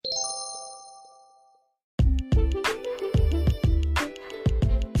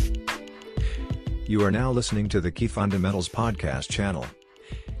You are now listening to the Key Fundamentals podcast channel,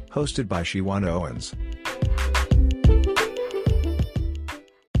 hosted by Shawana Owens.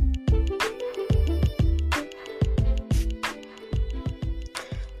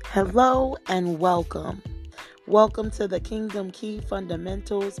 Hello and welcome. Welcome to the Kingdom Key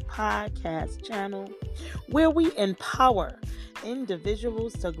Fundamentals podcast channel, where we empower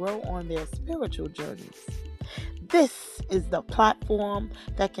individuals to grow on their spiritual journeys. This is the platform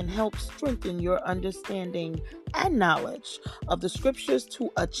that can help strengthen your understanding and knowledge of the scriptures to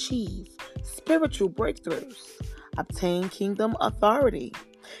achieve spiritual breakthroughs, obtain kingdom authority,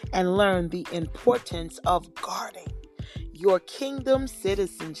 and learn the importance of guarding your kingdom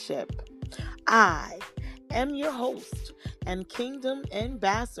citizenship. I am your host and kingdom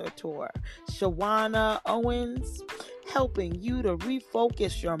ambassador, Shawana Owens, helping you to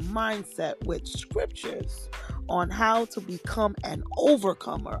refocus your mindset with scriptures on how to become an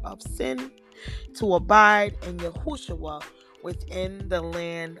overcomer of sin, to abide in Yahushua within the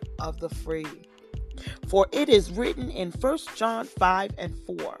land of the free. For it is written in 1 John 5 and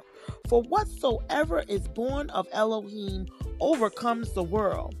 4, for whatsoever is born of Elohim overcomes the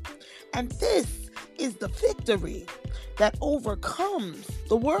world. And this is the victory that overcomes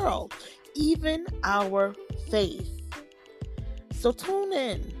the world, even our faith. So tune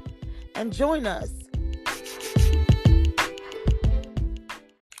in and join us.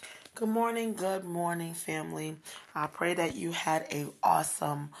 Good morning, family. I pray that you had an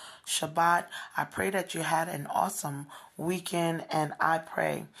awesome Shabbat. I pray that you had an awesome weekend, and I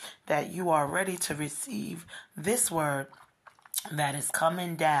pray that you are ready to receive this word that is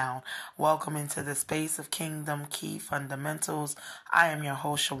coming down. Welcome into the space of Kingdom Key Fundamentals. I am your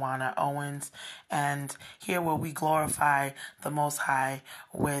host, Shawana Owens, and here where we glorify the Most High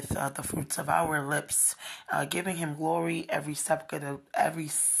with the fruits of our lips, giving Him glory every second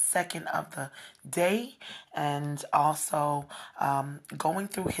of the day, and also going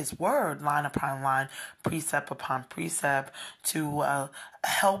through His Word line upon line, precept upon precept, to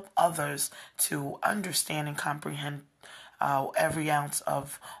help others to understand and comprehend every ounce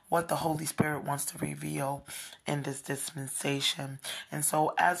of what the Holy Spirit wants to reveal in this dispensation. And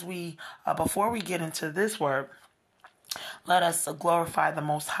so as we, before we get into this word, let us glorify the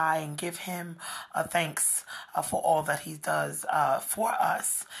Most High and give Him thanks for all that He does for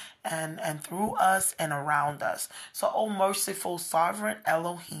us and through us and around us. So, O merciful, sovereign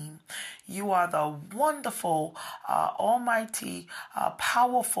Elohim, You are the wonderful, almighty,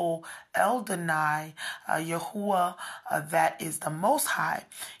 powerful El Donai, Yahuwah, that is the Most High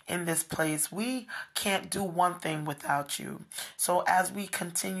in this place. We can't do one thing without You. So as we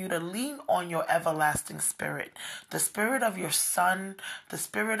continue to lean on Your everlasting Spirit, the Spirit of Your Son, the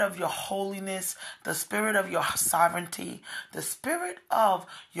Spirit of Your holiness, the Spirit of Your sovereignty, the Spirit of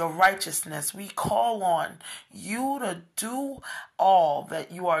Your righteousness, we call on You to do all that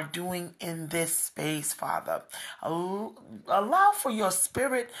You are doing in this space, Father. Allow for Your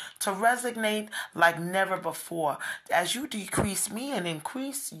Spirit to resonate like never before. As You decrease me and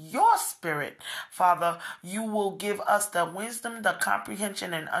increase Your Spirit, Father, You will give us the wisdom, the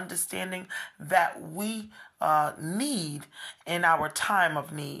comprehension, and understanding that we need in our time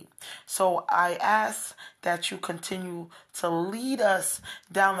of need. So I ask that You continue to lead us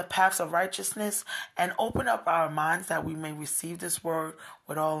down the paths of righteousness and open up our minds that we may receive this word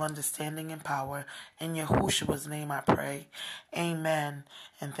with all understanding and power. In Yahushua's name I pray. Amen.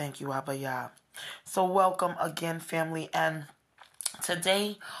 And thank you, Abba Yah. So welcome again, family. And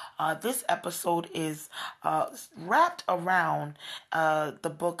today, this episode is wrapped around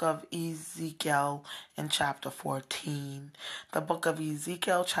the book of Ezekiel in chapter 14. The book of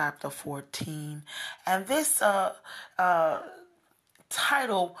Ezekiel, chapter 14. And this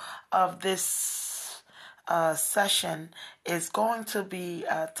title of this session is going to be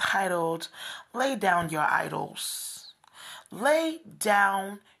titled, Lay Down Your Idols. Lay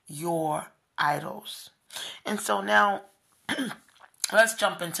down your idols. And so now, let's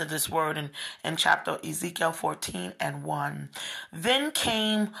jump into this word in chapter Ezekiel 14 and 1. Then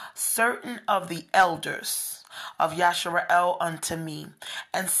came certain of the elders of Yashara'el unto me,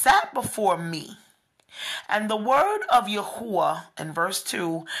 and sat before me. And the word of Yahuwah, in verse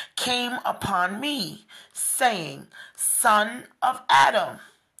 2, came upon me, saying, Son of Adam,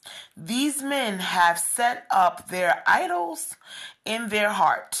 these men have set up their idols in their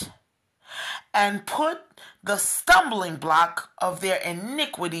heart, and put the stumbling block of their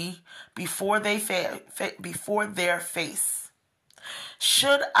iniquity before their face.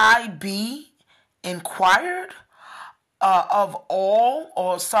 Should I be inquired at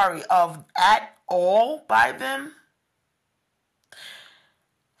all by them?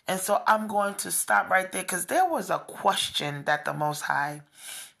 And so I'm going to stop right there because there was a question that the Most High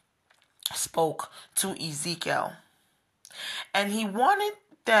spoke to Ezekiel. And he wanted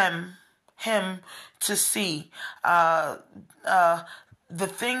him to see the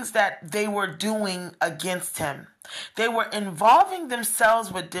things that they were doing against him. They were involving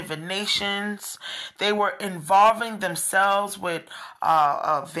themselves with divinations. They were involving themselves with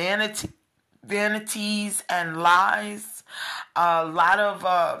vanities and lies. A lot of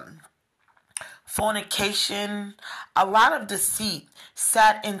fornication, a lot of deceit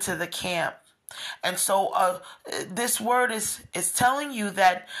sat into the camp. And so this word is telling you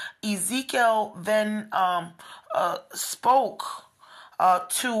that Ezekiel then spoke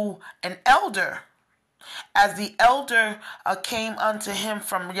to an elder, as the elder came unto him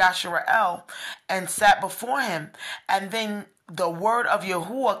from Yashara'el and sat before him. And then the word of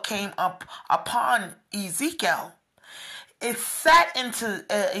Yahuwah came up upon Ezekiel. It sat into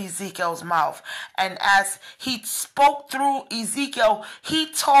Ezekiel's mouth. And as he spoke through Ezekiel, he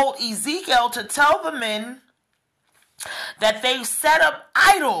told Ezekiel to tell the men that they set up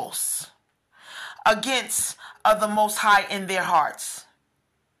idols against the Most High in their hearts.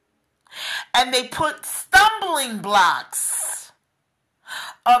 And they put stumbling blocks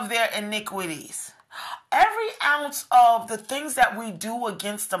of their iniquities. Every ounce of the things that we do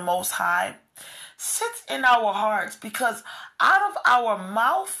against the Most High sits in our hearts, because out of our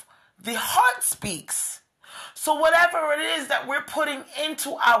mouth, the heart speaks. So whatever it is that we're putting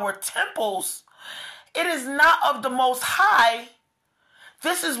into our temples, it is not of the Most High.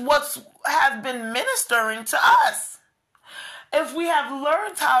 This is what has been ministering to us. If we have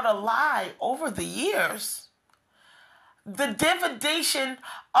learned how to lie over the years, the divination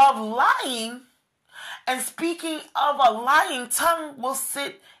of lying and speaking of a lying tongue will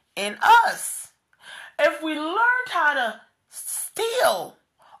sit in us. If we learned how to steal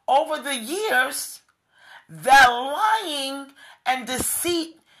over the years, that lying and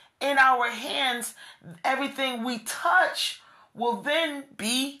deceit in our hands, everything we touch will then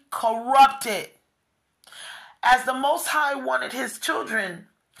be corrupted. As the Most High wanted his children,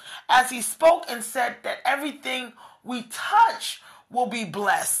 as he spoke and said that everything we touch will be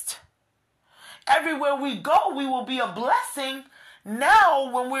blessed. Everywhere we go, we will be a blessing.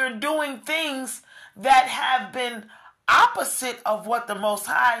 Now, when we're doing things that have been opposite of what the Most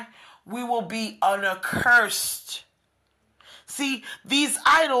High, we will be accursed. See, these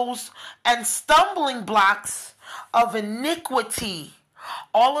idols and stumbling blocks of iniquity,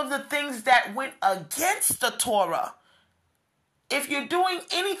 all of the things that went against the Torah. If you're doing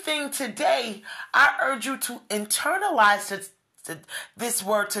anything today, I urge you to internalize this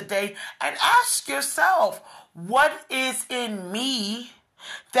word today and ask yourself, what is in me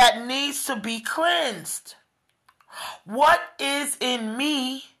that needs to be cleansed? What is in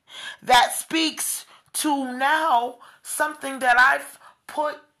me that speaks to now something that I've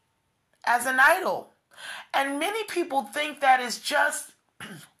put as an idol? And many people think that is just,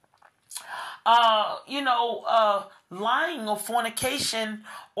 lying or fornication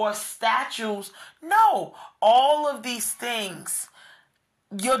or statues. No, all of these things.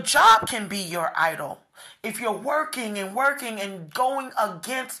 Your job can be your idol. If you're working and going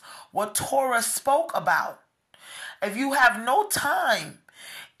against what Torah spoke about. If you have no time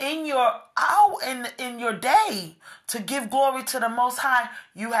in your day to give glory to the Most High,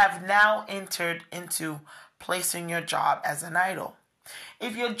 you have now entered into placing your job as an idol.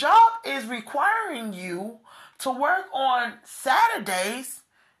 If your job is requiring you to work on Saturdays,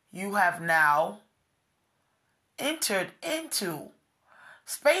 you have now entered into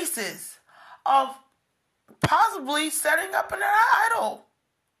spaces of possibly setting up an idol.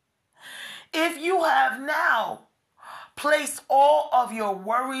 If you have now placed all of your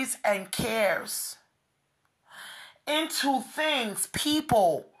worries and cares into things,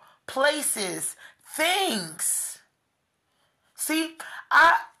 people, places, things. See,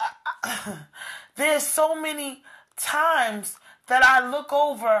 there's so many times that I look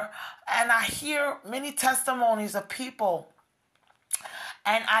over and I hear many testimonies of people,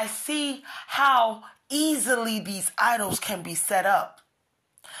 and I see how easily these idols can be set up.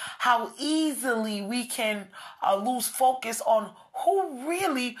 How easily we can lose focus on who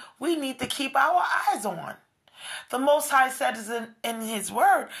really we need to keep our eyes on. The Most High says in his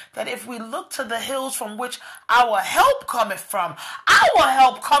word that if we look to the hills from which our help cometh from, our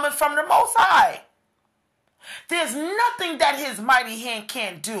help cometh from the Most High. There's nothing that his mighty hand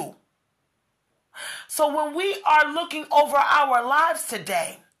can't do. So when we are looking over our lives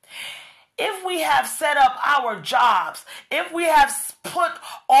today, if we have set up our jobs, if we have put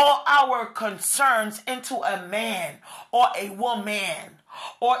all our concerns into a man or a woman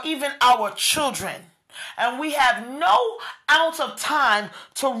or even our children, and we have no ounce of time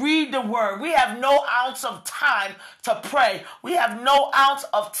to read the word, we have no ounce of time to pray, we have no ounce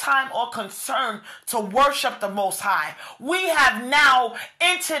of time or concern to worship the Most High, we have now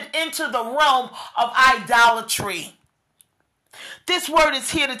entered into the realm of idolatry. This word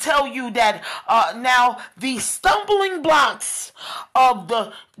is here to tell you that now the stumbling blocks of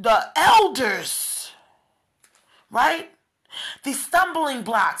the elders, right? The stumbling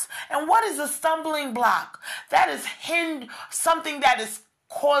blocks. And what is a stumbling block? That is something that is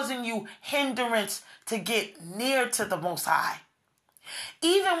causing you hindrance to get near to the Most High.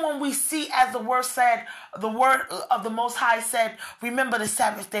 Even when we see, as the word said, the word of the Most High said, remember the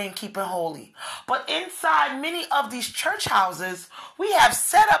Sabbath day and keep it holy. But inside many of these church houses, we have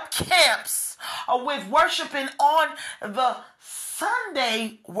set up camps with worshiping on the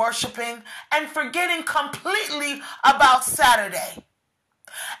Sunday worshiping and forgetting completely about Saturday.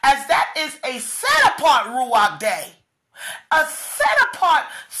 As that is a set apart Ruach day. A set-apart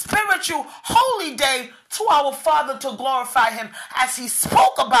spiritual holy day to our Father to glorify Him as He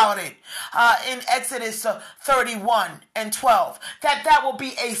spoke about it in Exodus 31 and 12. That will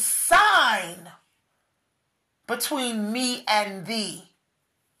be a sign between me and thee.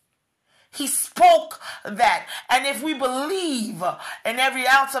 He spoke that. And if we believe in every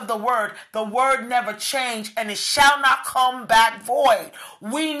ounce of the word never changed and it shall not come back void.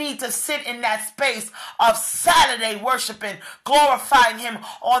 We need to sit in that space of Saturday worshiping, glorifying Him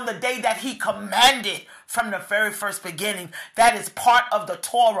on the day that He commanded from the very first beginning. That is part of the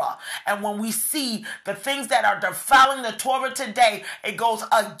Torah. And when we see the things that are defiling the Torah today, it goes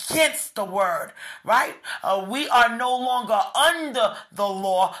against the word, right? We are no longer under the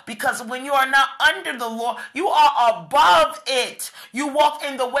law, because when you are not under the law, you are above it. You walk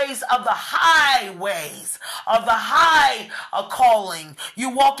in the ways of the highways, of the high calling. You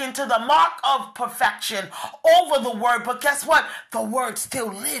walk into the mark of perfection over the word. But guess what? The word still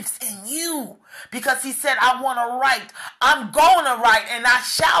lives in you. Because He said, I want to write, I'm going to write, and I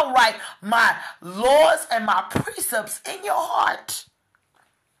shall write my laws and my precepts in your heart.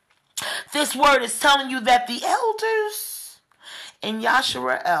 This word is telling you that the elders in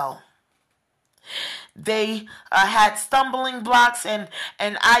Yashara'el, they had stumbling blocks and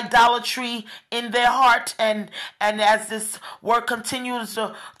idolatry in their heart. And as this word continues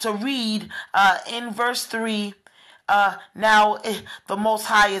to read in verse 3, now the Most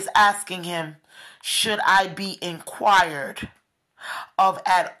High is asking him, should I be inquired of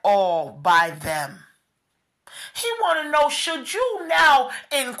at all by them? He want to know, should you now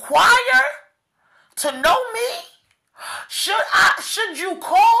inquire to know me? Should you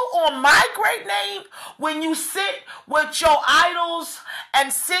call on my great name when you sit with your idols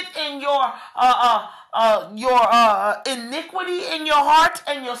and sit in your iniquity in your heart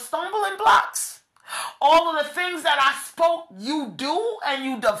and your stumbling blocks? All of the things that I spoke you do and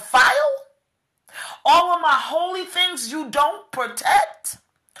you defile? All of my holy things you don't protect?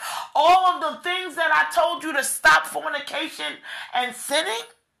 All of the things that I told you to stop fornication and sinning,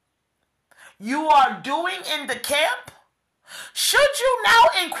 you are doing in the camp? Should you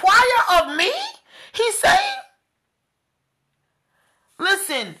now inquire of me? He's saying.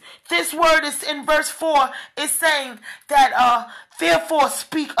 Listen, this word is in verse 4. It's saying that, therefore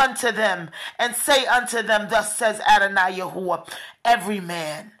speak unto them and say unto them, thus says Adonai Yahuwah, every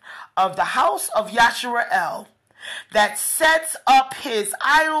man of the house of Yashara'el that sets up his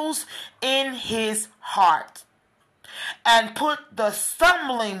idols in his heart and put the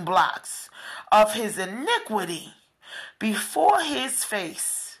stumbling blocks of his iniquity before his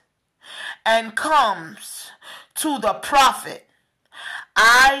face and comes to the prophet,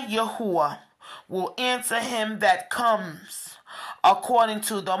 I, Yahuwah, will answer him that comes according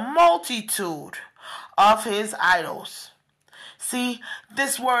to the multitude of his idols. See,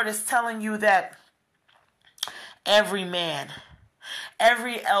 this word is telling you that every man,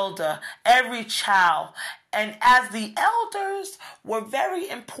 every elder, every child, and as the elders were very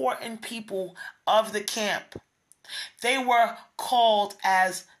important people of the camp, they were called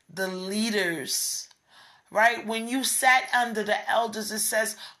as the leaders. Right? When you sat under the elders, it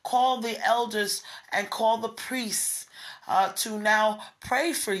says, call the elders and call the priests to now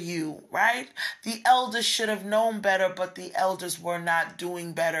pray for you, right? The elders should have known better, but the elders were not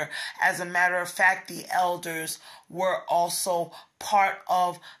doing better. As a matter of fact, the elders were also part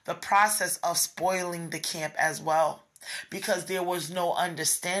of the process of spoiling the camp as well. because there was no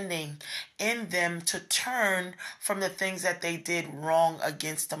understanding in them to turn from the things that they did wrong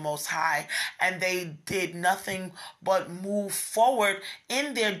against the Most High. And they did nothing but move forward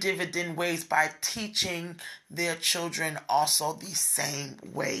in their dividend ways by teaching their children also these same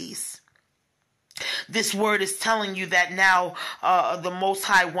ways. This word is telling you that now the Most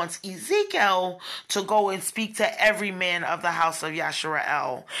High wants Ezekiel to go and speak to every man of the house of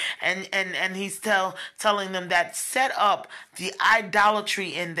Yasharael. And he's telling them that set up the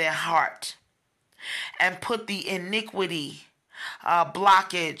idolatry in their heart and put the iniquity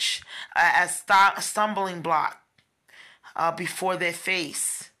blockage as stumbling block before their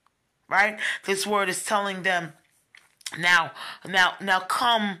face. Right? This word is telling them, Now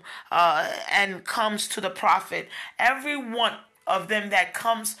come and comes to the prophet. Every one of them that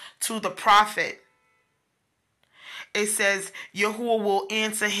comes to the prophet, it says, Yahuwah will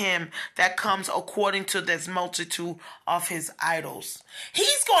answer him that comes according to this multitude of his idols.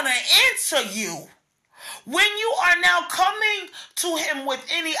 He's going to answer you. When you are now coming to him with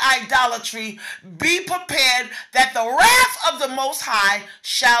any idolatry, be prepared that the wrath of the Most High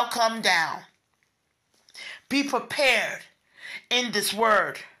shall come down. Be prepared in this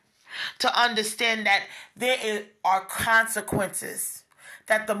word to understand that there are consequences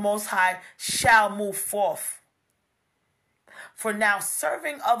that the Most High shall move forth. For now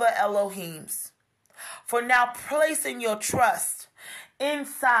serving other Elohims, for now placing your trust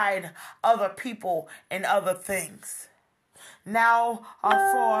inside other people and other things. Now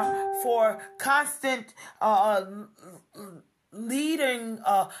for constant leading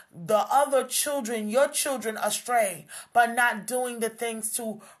the other children, your children, astray by not doing the things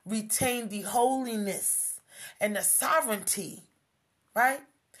to retain the holiness and the sovereignty, right?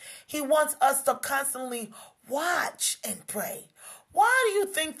 He wants us to constantly watch and pray. Why do you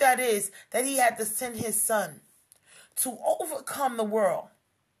think that is that he had to send his son to overcome the world?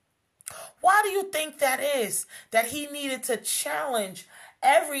 Why do you think that is that he needed to challenge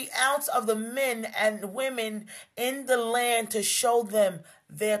every ounce of the men and women in the land to show them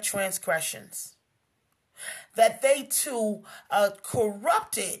their transgressions? That they too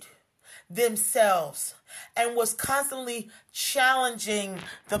corrupted themselves and was constantly challenging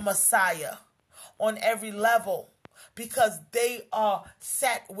the Messiah on every level because they are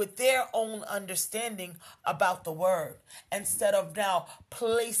set with their own understanding about the word instead of now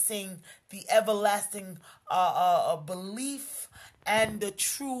placing the everlasting belief and the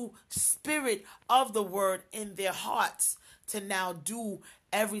true spirit of the word in their hearts to now do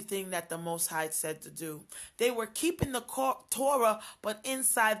everything that the Most High said to do. They were keeping the Torah, but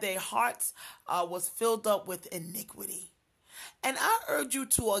inside their hearts was filled up with iniquity. And I urge you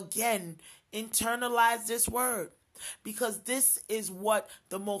to again internalize this word, because this is what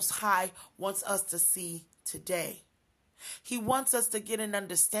the Most High wants us to see today. He wants us to get an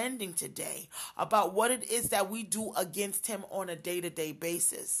understanding today about what it is that we do against him on a day-to-day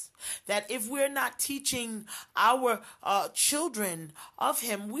basis. That if we're not teaching our children of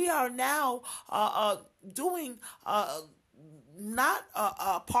him, we are now doing not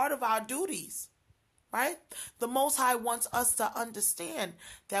a part of our duties, right? The Most High wants us to understand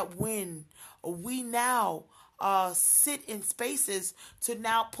that when we now sit in spaces to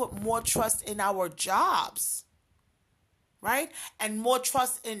now put more trust in our jobs, right? And more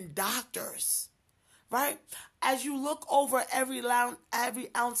trust in doctors, right? As you look over every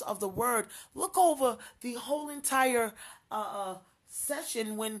ounce of the word, look over the whole entire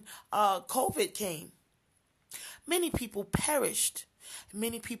session when COVID came. Many people perished.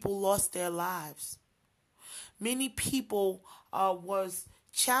 Many people lost their lives. Many people was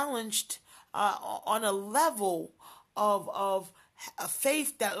challenged on a level of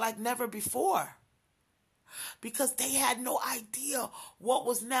faith that like never before, because they had no idea what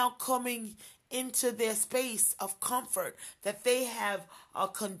was now coming into their space of comfort, that they have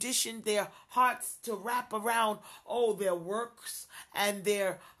conditioned their hearts to wrap around their works and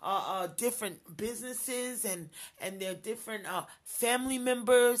their different businesses and their different family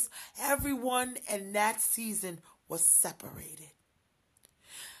members. Everyone in that season was separated.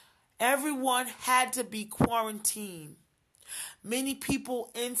 Everyone had to be quarantined. Many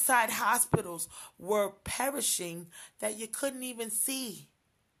people inside hospitals were perishing that you couldn't even see.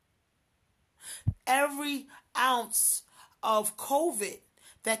 Every ounce of COVID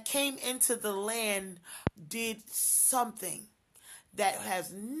that came into the land did something that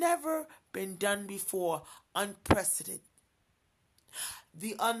has never been done before, unprecedented.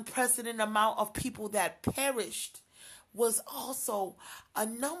 The unprecedented amount of people that perished was also a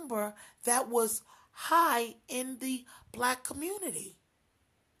number that was high in the black community.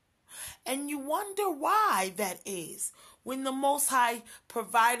 And you wonder why that is, when the Most High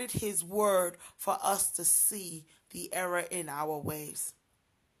provided his word for us to see the error in our ways.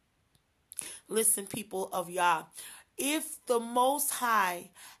 Listen, people of Yah, if the Most High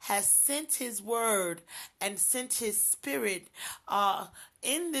has sent his word and sent his spirit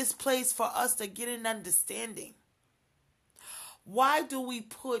in this place for us to get an understanding, why do we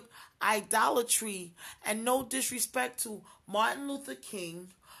put idolatry, and no disrespect to Martin Luther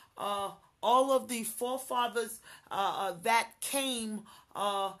King, all of the forefathers that came,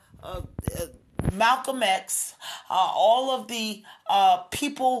 Malcolm X, all of the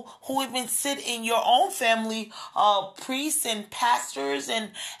people who even sit in your own family, priests and pastors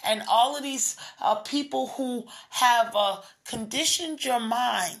and all of these people who have conditioned your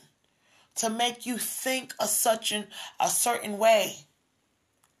mind to make you think a certain way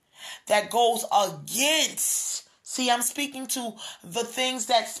that goes against. See, I'm speaking to the things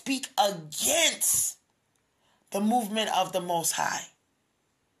that speak against the movement of the Most High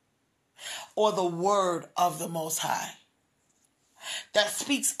or the word of the Most High, that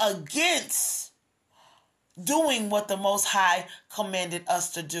speaks against doing what the Most High commanded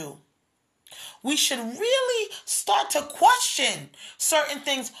us to do. We should really start to question certain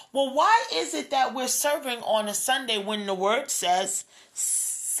things. Well, why is it that we're serving on a Sunday when the word says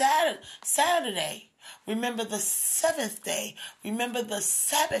Saturday? Remember the seventh day. Remember the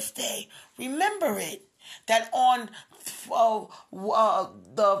Sabbath day. Remember it. That on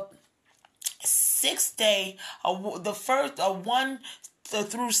the sixth day, the first 1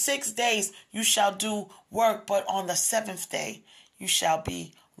 through 6 days, you shall do work, but on the seventh day, you shall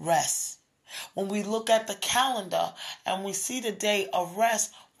be rest. When we look at the calendar and we see the day of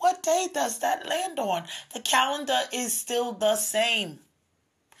rest, what day does that land on? The calendar is still the same.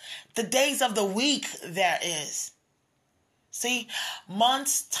 The days of the week there is. See,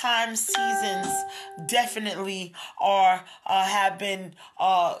 months, times, seasons definitely have been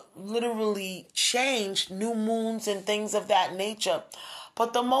literally changed, new moons and things of that nature.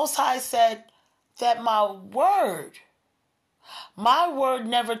 But the Most High said that my word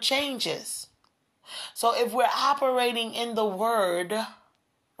never changes. So if we're operating in the word,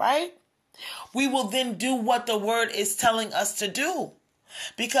 right, we will then do what the word is telling us to do.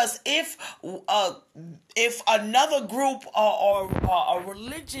 Because if another group or a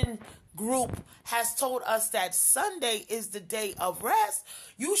religion group has told us that Sunday is the day of rest,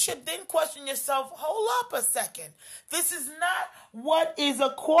 you should then question yourself, hold up a second. This is not what is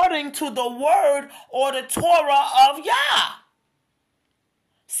according to the word or the Torah of Yah.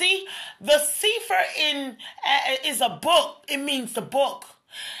 See, the Sefer is a book. It means the book.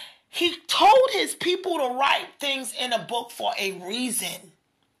 He told his people to write things in a book for a reason.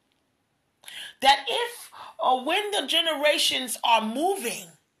 That if or when the generations are moving,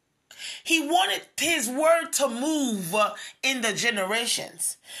 he wanted his word to move in the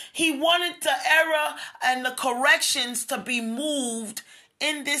generations. He wanted the error and the corrections to be moved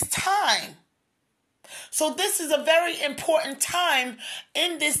in this time. So this is a very important time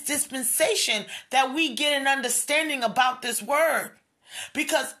in this dispensation that we get an understanding about this word.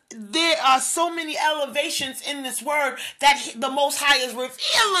 Because there are so many elevations in this word that the Most High is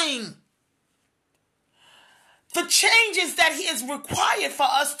revealing. The changes that he is required for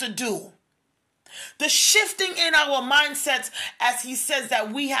us to do. The shifting in our mindsets, as he says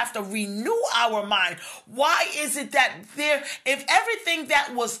that we have to renew our mind. Why is it that if everything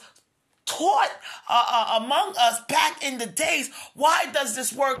that was taught among us back in the days, why does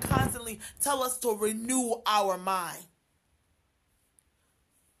this word constantly tell us to renew our mind?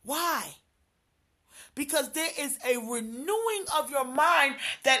 Why? Because there is a renewing of your mind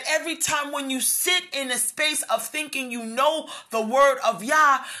that every time when you sit in a space of thinking you know the word of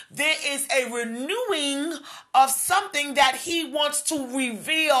Yah, there is a renewing of something that he wants to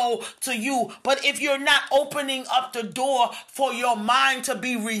reveal to you. But if you're not opening up the door for your mind to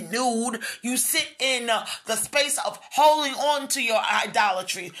be renewed, you sit in the space of holding on to your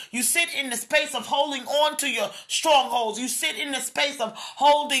idolatry. You sit in the space of holding on to your strongholds. You sit in the space of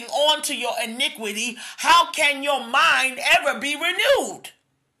holding on to your iniquity. How can your mind ever be renewed?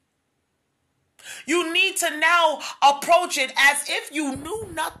 You need to now approach it as if you knew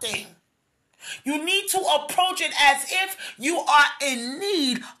nothing. You need to approach it as if you are in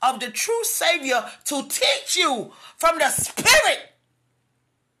need of the true Savior to teach you from the Spirit.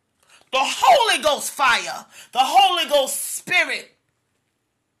 The Holy Ghost fire. The Holy Ghost Spirit.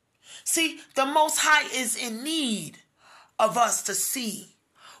 See, the Most High is in need of us to see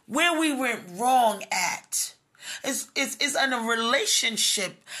where we went wrong at. It's in a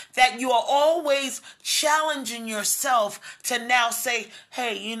relationship that you are always challenging yourself to now say,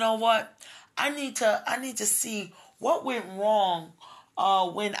 hey, you know what? I need to see what went wrong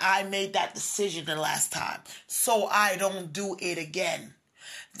when I made that decision the last time, so I don't do it again.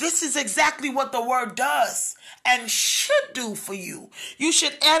 This is exactly what the word does and should do for you. You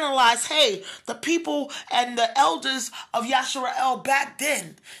should analyze, hey, the people and the elders of Yashara'el back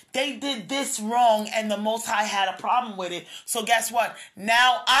then, they did this wrong and the Most High had a problem with it. So guess what?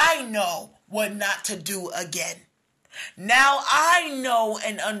 Now I know what not to do again. Now I know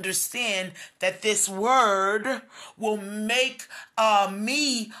and understand that this word will make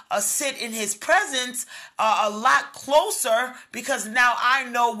me sit in his presence a lot closer, because now I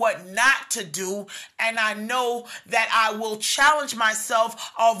know what not to do, and I know that I will challenge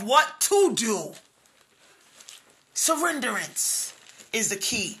myself of what to do. Surrenderance is the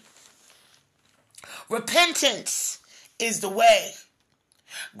key. Repentance is the way.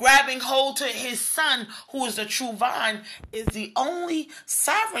 Grabbing hold to his son, who is the true vine, is the only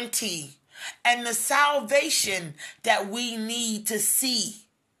sovereignty and the salvation that we need to see.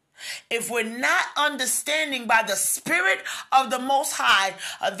 If we're not understanding by the Spirit of the Most High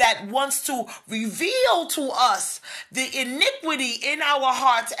that wants to reveal to us the iniquity in our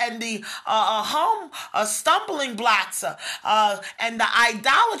hearts and the stumbling blocks and the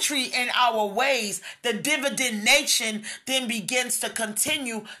idolatry in our ways, the divination then begins to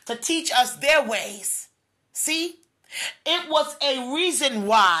continue to teach us their ways. See? It was a reason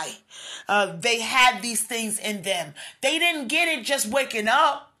why they had these things in them. They didn't get it just waking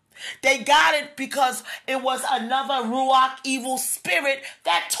up. They got it because it was another Ruach, evil spirit,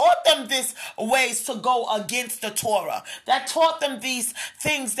 that taught them these ways to go against the Torah, that taught them these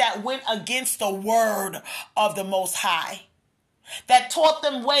things that went against the word of the Most High, that taught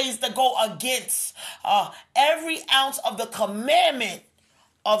them ways to go against every ounce of the commandment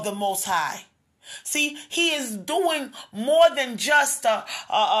of the Most High. See, he is doing more than just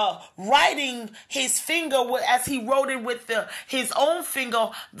writing his finger as he wrote it with his own finger,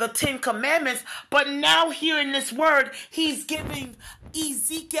 the 10 Commandments. But now here in this word, he's giving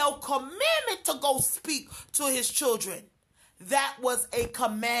Ezekiel commandment to go speak to his children. That was a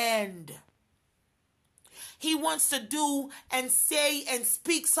command. He wants to do and say and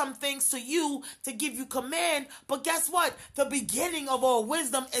speak some things to you to give you command. But guess what? The beginning of all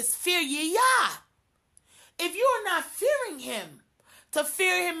wisdom is fear ye Yah. If you are not fearing him, to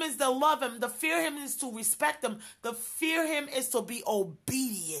fear him is to love him. To fear him is to respect him. To fear him is to be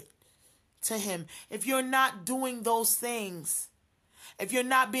obedient to him. If you're not doing those things, if you're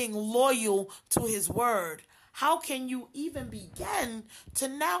not being loyal to his word, how can you even begin to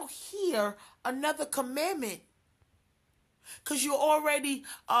now hear another commandment? Because you're already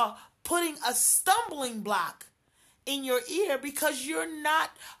putting a stumbling block in your ear because you're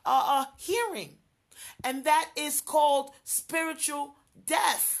not hearing. And that is called spiritual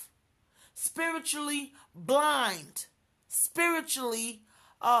death, spiritually blind, spiritually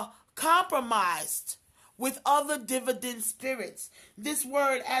compromised with other dividend spirits. This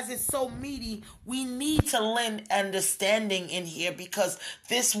word, as it's so meaty, we need to lend understanding in here, because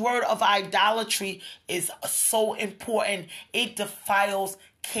this word of idolatry is so important. It defiles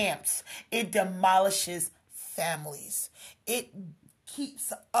camps. It demolishes families. It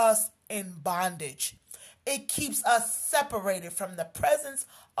keeps us in bondage. It keeps us separated from the presence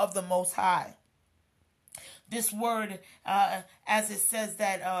of the Most High. This word, as it says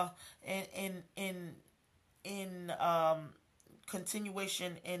that in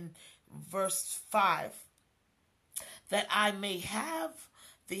continuation in verse 5, that I may have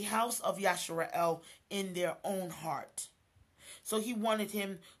the house of Yashara'el in their own heart. So he wanted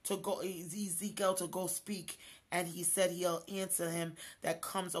him to go, Ezekiel to go speak, and he said he'll answer him that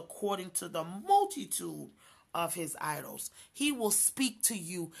comes according to the multitude of his idols. He will speak to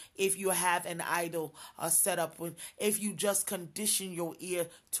you if you have an idol set up, if you just condition your ear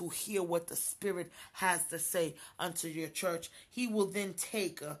to hear what the Spirit has to say unto your church. He will then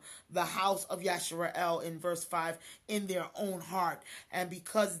take the house of Yashara'el in verse 5 in their own heart, and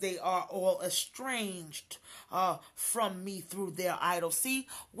because they are all estranged from me through their idols. See,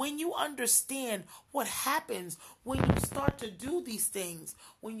 when you understand what happens when you start to do these things,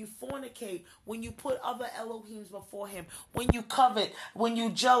 when you fornicate, when you put other Elohims before him, when you covet, when you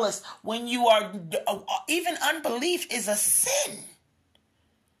jealous, when you are, even unbelief is a sin.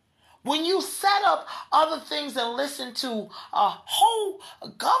 When you set up other things and listen to whole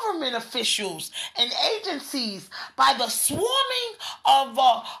government officials and agencies by the swarming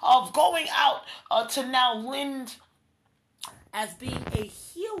of going out to now lend as being a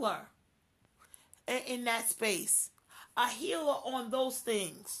healer in that space, a healer on those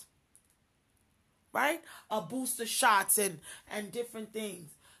things, right? Booster shots and different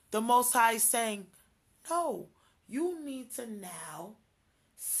things. The Most High is saying, no, you need to now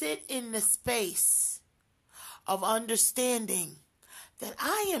sit in the space of understanding that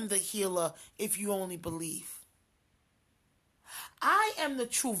I am the healer if you only believe. I am the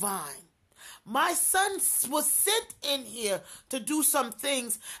true vine. My son was sent in here to do some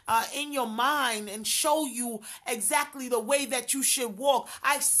things in your mind and show you exactly the way that you should walk.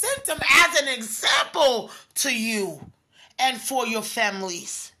 I sent him as an example to you and for your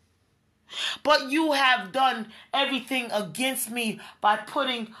families. But you have done everything against me by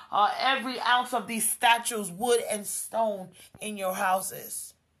putting every ounce of these statues, wood and stone, in your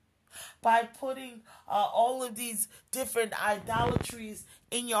houses. By putting all of these different idolatries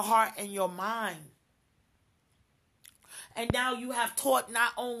in your heart and your mind. And now you have taught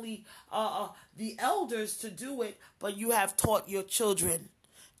not only the elders to do it, but you have taught your children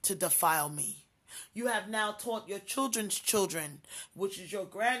to defile me. You have now taught your children's children, which is your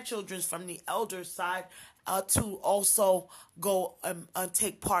grandchildren from the elder side, to also go and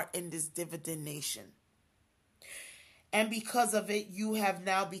take part in this divination. And because of it, you have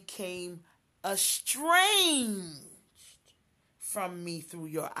now became estranged from me through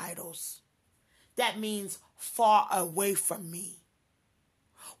your idols. That means far away from me.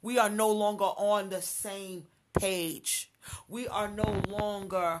 We are no longer on the same page. We are no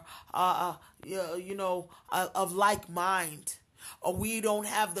longer, of like mind. Or we don't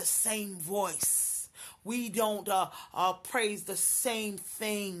have the same voice. We don't praise the same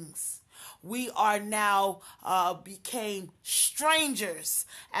things. We are now became strangers,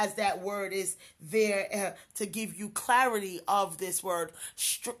 as that word is there to give you clarity of this word.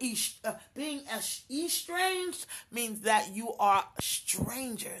 Being estranged means that you are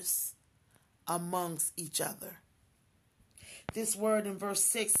strangers amongst each other. This word in verse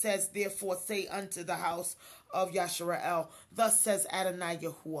 6 says, therefore say unto the house of Yashara'el, thus says Adonai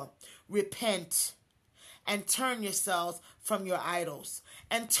Yahuwah, repent and turn yourselves from your idols,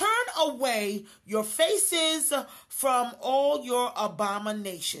 and turn away your faces from all your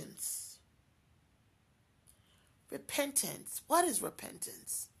abominations. Repentance. What is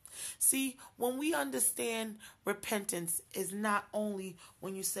repentance? See, when we understand repentance is not only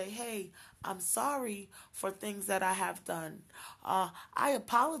when you say, hey, I'm sorry for things that I have done. I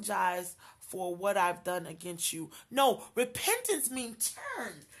apologize for what I've done against you. No, repentance means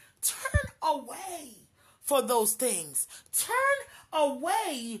turn away for those things. Turn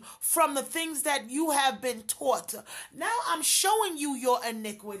away from the things that you have been taught. Now I'm showing you your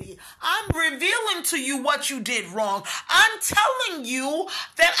iniquity. I'm revealing to you what you did wrong. I'm telling you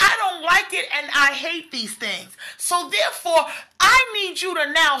that I don't like it and I hate these things. So therefore, I need you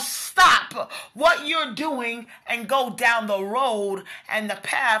to now stop what you're doing and go down the road and the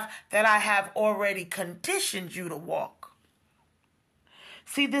path that I have already conditioned you to walk.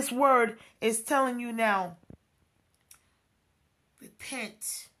 See, this word is telling you now,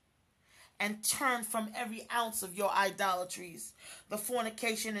 repent and turn from every ounce of your idolatries, the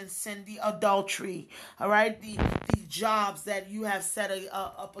fornication and sin, the adultery, all right, the jobs that you have set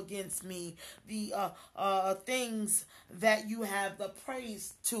up against me, the things that you have the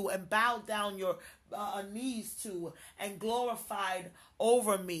praise to and bowed down your knees to and glorified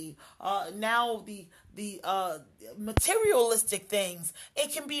over me. Now the materialistic things.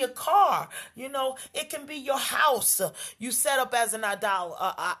 It can be a car, it can be your house you set up as an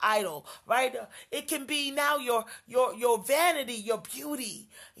idol, right? It can be now your vanity, your beauty,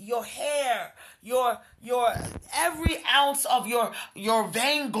 your hair, your every ounce of your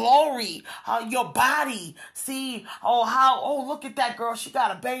vainglory, your body. See, look at that girl, she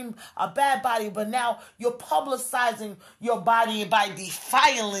got a bad body, but now you're publicizing your body by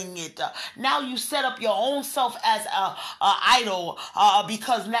defiling it. Now you set up your own self as a idol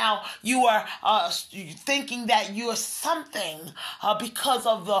because now you are thinking that you're something because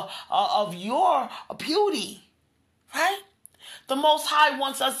of your beauty, right? The Most High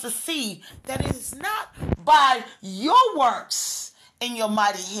wants us to see that it is not by your works in your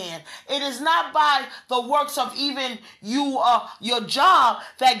mighty hand. It is not by the works of even your job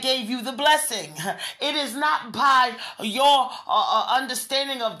that gave you the blessing. It is not by your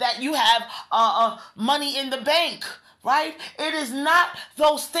understanding of that you have money in the bank. Right? It is not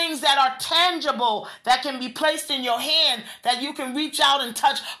those things that are tangible that can be placed in your hand that you can reach out and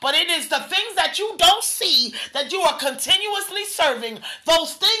touch, but it is the things that you don't see that you are continuously serving,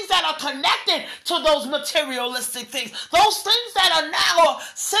 those things that are connected to those materialistic things, those things that are now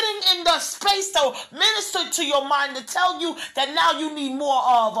sitting in the space to minister to your mind, to tell you that now you need more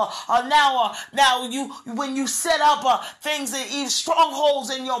of, now you, when you set up things, even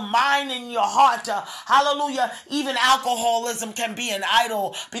strongholds in your mind and your heart, hallelujah, even out alcoholism can be an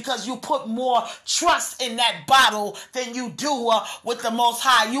idol because you put more trust in that bottle than you do with the Most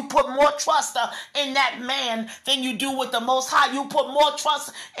High. You put more trust in that man than you do with the Most High. You put more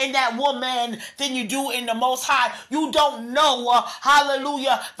trust in that woman than you do in the Most High. You don't know,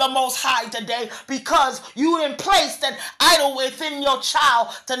 hallelujah, the Most High today because you didn't place that idol within your child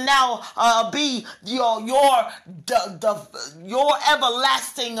to now be your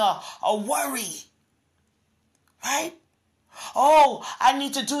everlasting worry, right? Oh, I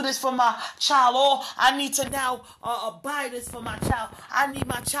need to do this for my child. Oh, I need to now buy this for my child. I need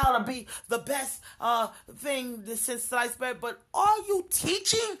my child to be the best thing since sliced bread. But are you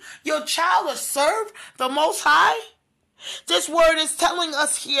teaching your child to serve the Most High? This word is telling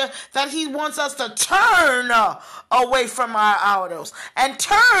us here that he wants us to turn away from our idols and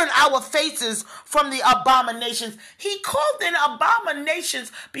turn our faces from the abominations. He called them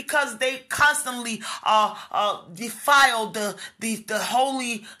abominations because they constantly defiled the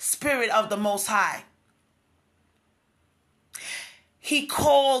Holy Spirit of the Most High. He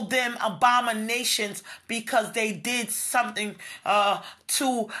called them abominations because they did something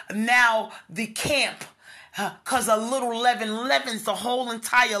to now the camp. Because a little leaven leavens the whole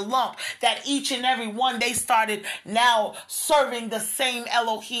entire lump. That each and every one, they started now serving the same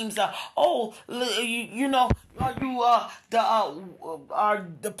Elohims. You are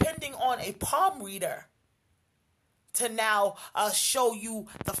depending on a palm reader to now show you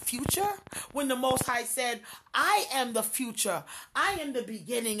the future, when the Most High said, I am the future. I am the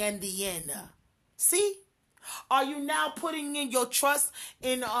beginning and the end. See? Are you now putting in your trust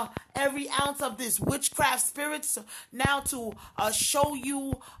in every ounce of this witchcraft spirits now to show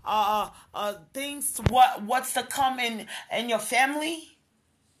you things, what's to come in your family?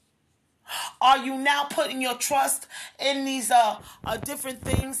 Are you now putting your trust in these different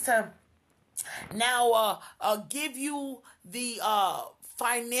things to now give you the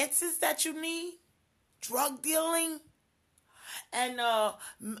finances that you need? Drug dealing? And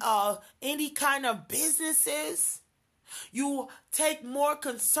any kind of businesses, you take more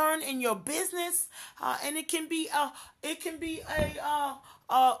concern in your business, and it can be a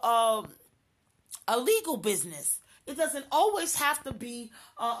legal business. It doesn't always have to be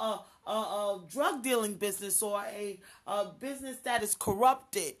a drug dealing business or a business that is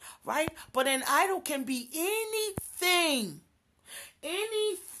corrupted, right? But an idol can be anything.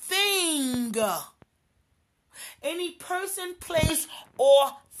 Any person, place,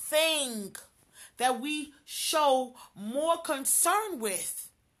 or thing that we show more concern with.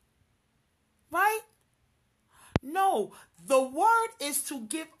 Right? No, the word is to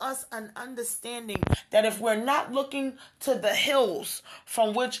give us an understanding that if we're not looking to the hills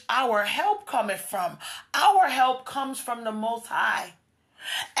from which our help cometh from, our help comes from the Most High.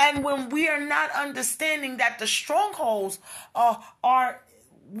 And when we are not understanding that the strongholds are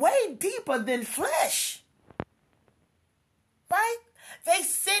way deeper than flesh, right? They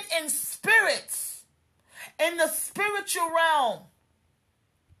sit in spirits, in the spiritual realm.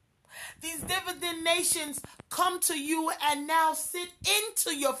 These divinations come to you and now sit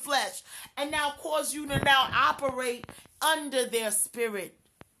into your flesh and now cause you to now operate under their spirit.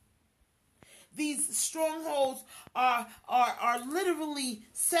 These strongholds are literally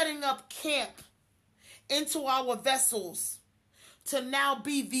setting up camp into our vessels to now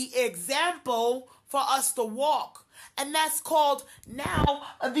be the example for us to walk. And that's called now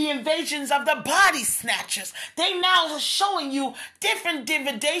the invasions of the body snatchers. They now are showing you different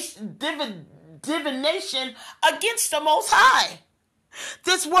divination against the Most High.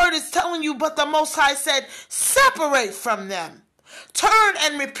 This word is telling you, but the Most High said, separate from them. Turn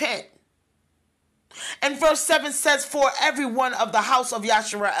and repent. And verse 7 says, for every one of the house of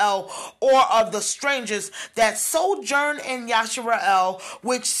Yashara'el, or of the strangers that sojourn in Yashara'el,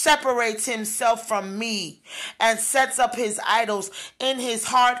 which separates himself from me, and sets up his idols in his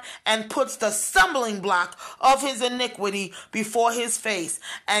heart, and puts the stumbling block of his iniquity before his face,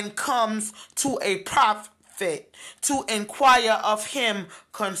 and comes to a prophet to inquire of him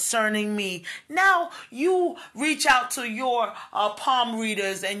concerning me. Now you reach out to your palm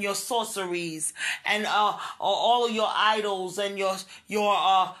readers and your sorceries and all of your idols and your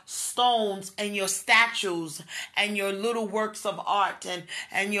stones and your statues and your little works of art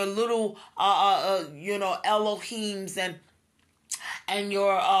and your little Elohims and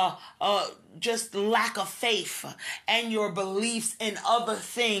your just lack of faith and your beliefs in other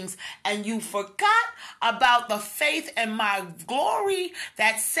things, and you forgot about the faith and my glory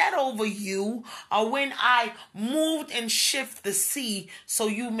that set over you when I moved and shift the sea so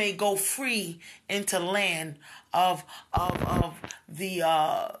you may go free into land of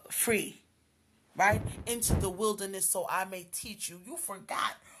the free. right? Into the wilderness so I may teach you. You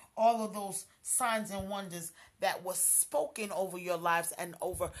forgot all of those signs and wonders that was spoken over your lives and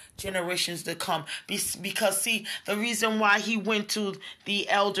over generations to come. Because see, the reason why he went to the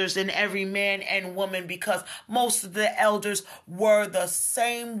elders and every man and woman, because most of the elders were the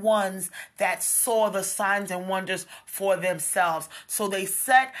same ones that saw the signs and wonders for themselves. So they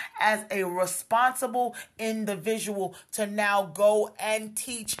set as a responsible individual to now go and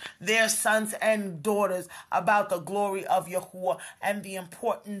teach their sons and daughters about the glory of Yahuwah and the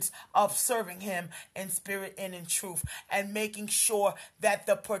importance of serving him in spirit and in truth, and making sure that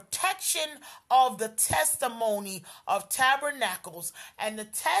the protection of the testimony of tabernacles and the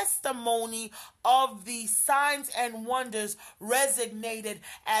testimony of the signs and wonders resonated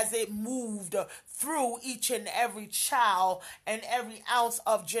as it moved through each and every child and every ounce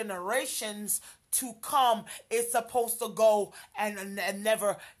of generations to come. Is supposed to go and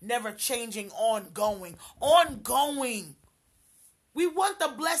never changing, ongoing. We want the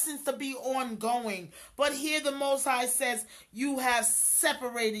blessings to be ongoing. But here the Most High says, you have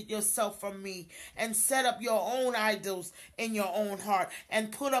separated yourself from me and set up your own idols in your own heart and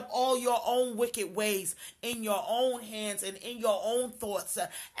put up all your own wicked ways in your own hands and in your own thoughts,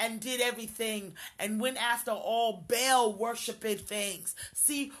 and did everything and went after all Baal worshiping things.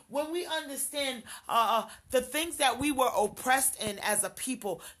 See, when we understand the things that we were oppressed in as a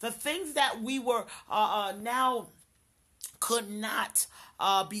people, the things that we were now could not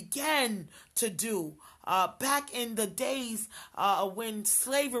begin to do. Back in the days when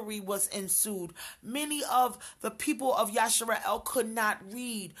slavery was ensued, many of the people of Yashara'el could not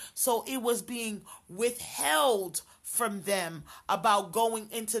read, so it was being withheld from them about going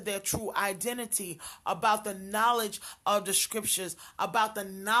into their true identity, about the knowledge of the scriptures, about the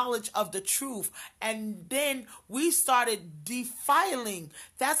knowledge of the truth. And then we started defiling.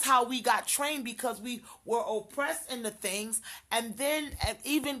 That's how we got trained, because we were oppressed in the things. And then it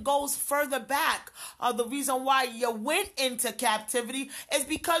even goes further back. The reason why you went into captivity is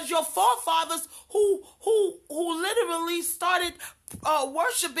because your forefathers who literally started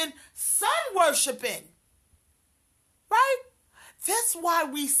worshiping, sun worshiping. Right? That's why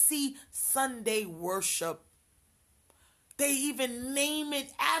we see Sunday worship. They even name it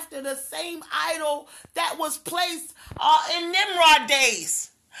after the same idol that was placed in Nimrod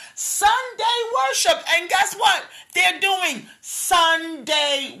days. Sunday worship. And guess what? They're doing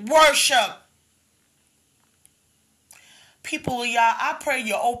Sunday worship. People of Yah, I pray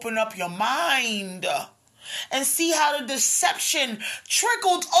you open up your mind and see how the deception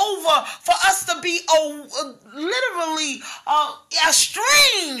trickled over for us to be literally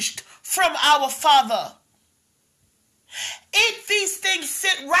estranged from our Father. If these things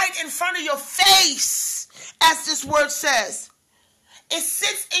sit right in front of your face, as this word says, it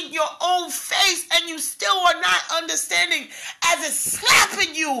sits in your own face and you still are not understanding, as it's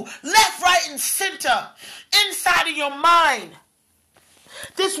slapping you left, right, and center inside of your mind.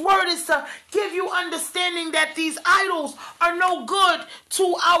 This word is to give you understanding that these idols are no good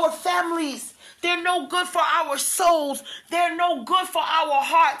to our families. They're no good for our souls. They're no good for our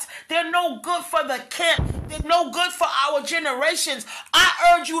hearts. They're no good for the camp. They're no good for our generations.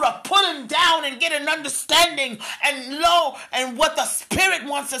 I urge you to put them down and get an understanding and what the Spirit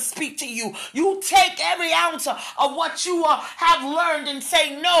wants to speak to you. You take every ounce of what you have learned and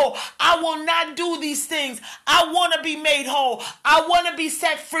say, no, I will not do these things. I want to be made whole. I want to be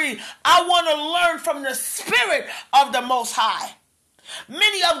set free. I want to learn from the Spirit of the Most High.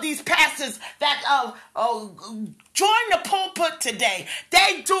 Many of these pastors that join the pulpit today,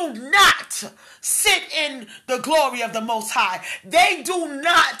 they do not sit in the glory of the Most High. They do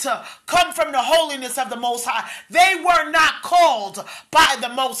not come from the holiness of the Most High. They were not called by the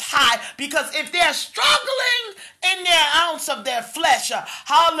Most High, because if they're struggling in their ounce of their flesh,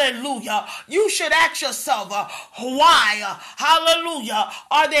 hallelujah, you should ask yourself, why, hallelujah,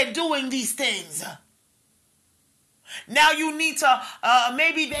 are they doing these things? Now you need to,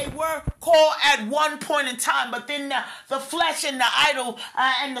 maybe they were called at one point in time, but then the flesh and the idol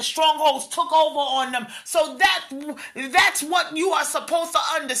and the strongholds took over on them. So that's what you are supposed to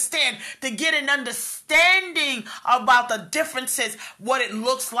understand, to get an understanding about the differences, what it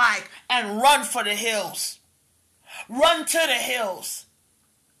looks like, and run for the hills. Run to the hills.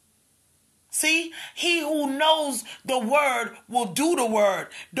 See, he who knows the word will do the word.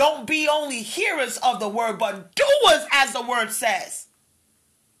 Don't be only hearers of the word, but doers, as the word says.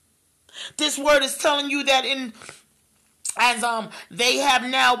 This word is telling you that they have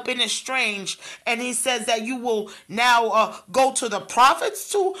now been estranged, and he says that you will now go to the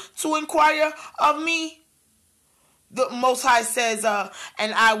prophets to inquire of me. the Most High says,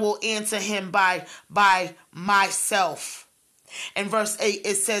 and I will answer him by myself. In verse 8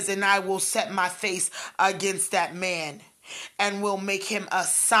 it says, and I will set my face against that man, and will make him a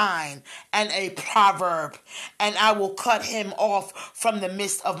sign and a proverb, and I will cut him off from the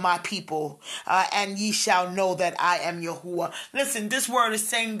midst of my people, and ye shall know that I am Yahuwah. Listen, this word is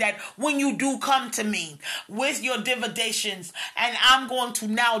saying that when you do come to me with your divinations, and I'm going to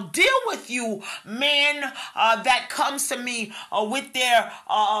now deal with you, man, that comes to me with their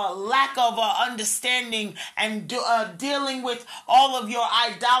lack of understanding and dealing with all of your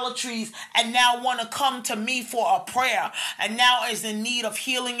idolatries, and now want to come to me for a prayer, and now is in need of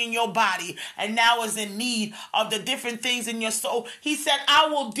healing in your body, and now is in need of the different things in your soul. He said, I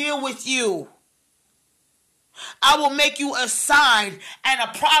will deal with you. I will make you a sign and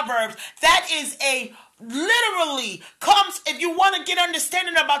a proverb. That is literally comes, if you want to get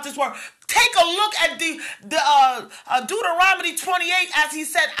understanding about this word, take a look at the Deuteronomy 28, as he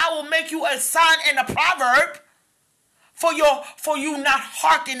said, I will make you a sign and a proverb for you not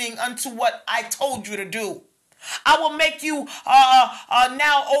hearkening unto what I told you to do. I will make you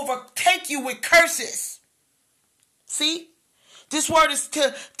now overtake you with curses. See? This word is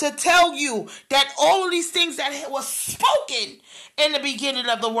to tell you that all of these things that was spoken in the beginning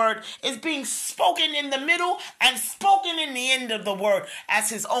of the word is being spoken in the middle and spoken in the end of the word. As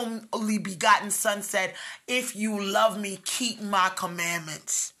his only begotten son said, if you love me, keep my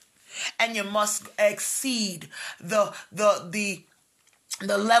commandments. And you must exceed the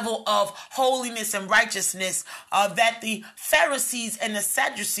level of holiness and righteousness that the Pharisees and the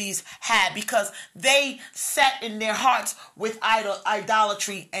Sadducees had, because they sat in their hearts with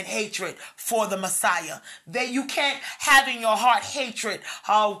idolatry and hatred for the Messiah. You can't have in your heart hatred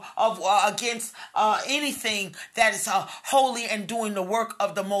against anything that is holy and doing the work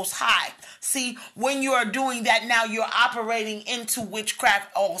of the Most High. See, when you are doing that, now you're operating into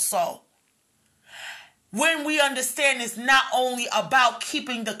witchcraft also. When we understand it's not only about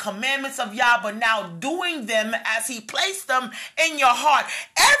keeping the commandments of Yah, but now doing them as he placed them in your heart.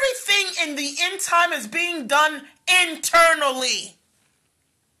 Everything in the end time is being done internally.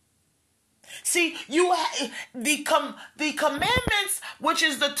 See, the commandments, which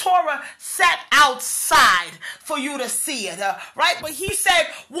is the Torah, sat outside for you to see it, right? But he said,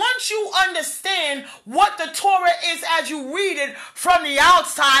 once you understand what the Torah is as you read it from the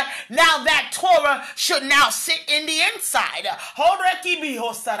outside, now that Torah should now sit in the inside. Come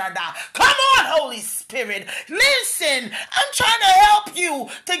on, Holy Spirit. Listen, I'm trying to help you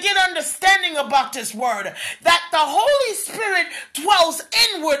to get understanding about this word, that the Holy Spirit dwells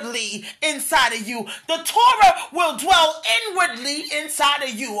inwardly inside of you. The Torah will dwell inwardly inside of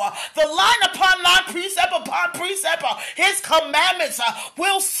you. The line upon line, precept upon precept, his commandments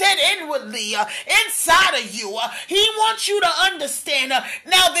will sit inwardly inside of you. He wants you to understand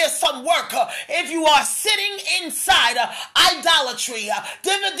now there's some work. If you are sitting inside idolatry,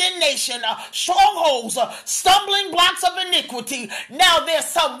 divination, strongholds, stumbling blocks of iniquity, now there's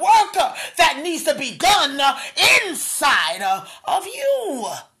some work that needs to be done inside of you.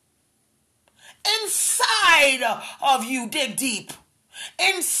 Inside of you, dig deep.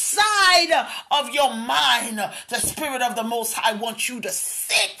 Inside of your mind, the Spirit of the Most High wants you to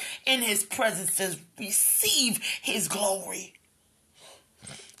sit in his presence to receive his glory.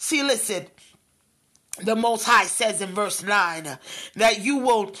 See, listen. The Most High says in verse 9 that you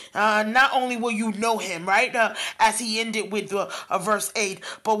will, not only will you know him, right? As he ended with verse 8.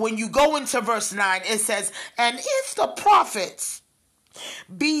 But when you go into verse 9, it says, and if the prophets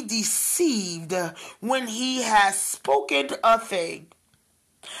be deceived when he has spoken a thing,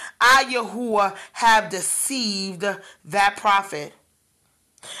 I, Yahuwah, have deceived that prophet,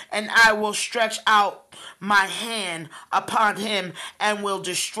 and I will stretch out my hand upon him and will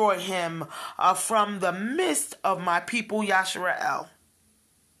destroy him from the midst of my people, Yashrael.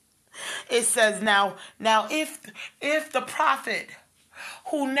 It says now if the prophet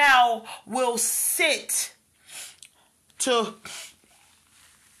who now will sit to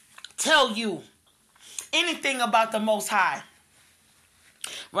tell you anything about the Most High,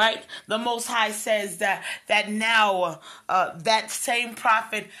 right? The Most High says that now that same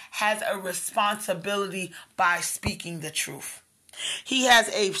prophet has a responsibility by speaking the truth. He has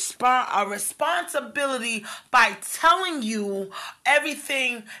a responsibility by telling you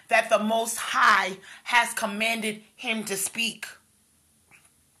everything that the Most High has commanded him to speak.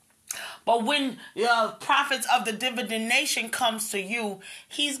 But when prophets of the divination comes to you,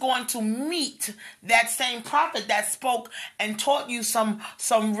 he's going to meet that same prophet that spoke and taught you some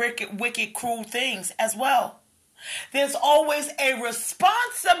wicked, cruel things as well. There's always a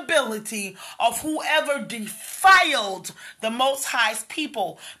responsibility of whoever defiled the Most High's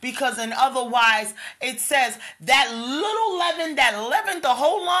people, because otherwise it says that little leaven that leavened the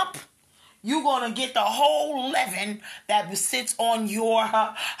whole lump, you're going to get the whole leaven that sits on your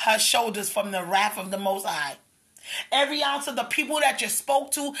shoulders from the wrath of the Most High. Every ounce of the people that you spoke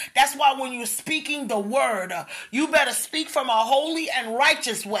to, that's why when you're speaking the word, you better speak from a holy and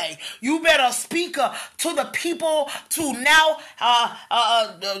righteous way. You better speak to the people to now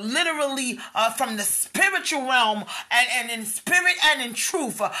literally from the spiritual realm and in spirit and in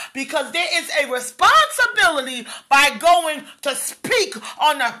truth, because there is a responsibility by going to speak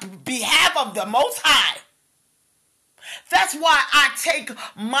on the behalf of the Most High. That's why I take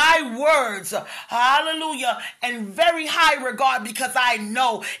my words, hallelujah, in very high regard, because I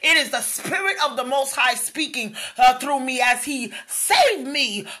know it is the Spirit of the Most High speaking through me as He saved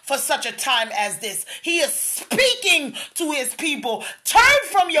me for such a time as this. He is speaking to His people. Turn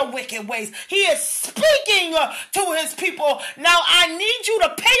from your wicked ways. He is speaking to His people. Now I need you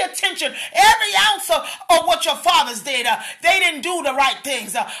to pay attention. Every ounce of what your fathers did, they didn't do the right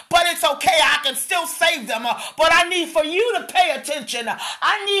things, but it's okay. I can still save them, but I need for you to pay attention.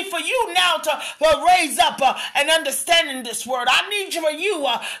 I need for you now to raise up and understanding this word. I need for you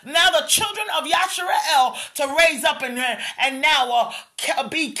now, the children of Yashara'el, to raise up and now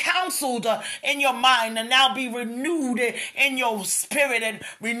be counseled in your mind, and now be renewed in your spirit and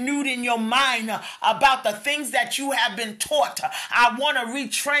renewed in your mind about the things that you have been taught. I want to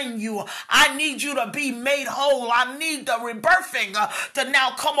retrain you. I need you to be made whole. I need the rebirthing to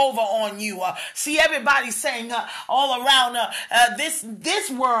now come over on you. See, everybody saying all around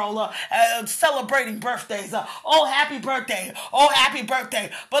this world celebrating birthdays. Oh, happy birthday. Oh, happy birthday.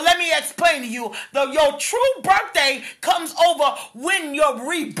 But let me explain to you, your true birthday comes over when your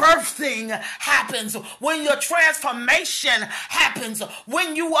rebirthing happens, when your transformation happens,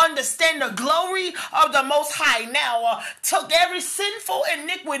 when you understand the glory of the Most High now took every sinful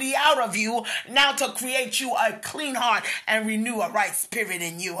iniquity out of you, now to create you a clean heart and renew a right spirit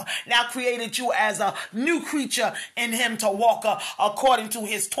in you. Now created you as a new creature in Him to walk according to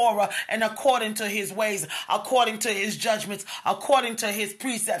His Torah and according to His ways, according to His judgments, according to His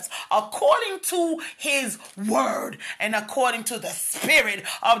precepts, according to His word, and according to the Spirit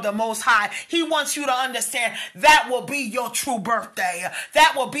of the Most High. He wants you to understand that will be your true birthday.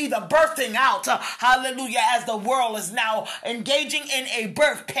 That will be the birthing out, hallelujah, as the world is now engaging in a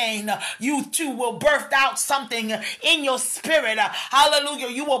birth pain. You too will birth out something in your spirit, hallelujah.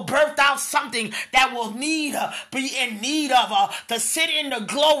 You will birth out something that will be in need of to sit in the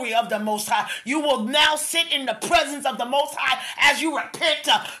glory of the Most High. You will now sit in the presence of the Most High as you repent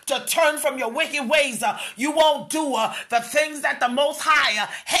to turn from your wicked ways. You won't do the things that the Most High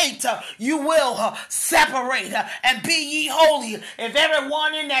hate. You will separate and be ye holy. If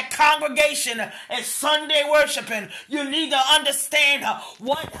everyone in that congregation is Sunday worshiping, you need to understand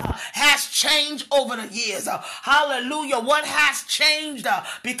what has changed over the years. Hallelujah. What has changed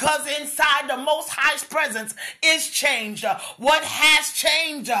because inside the Most High's presence is changed. What has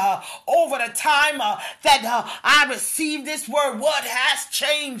changed over the time that I received this word? What has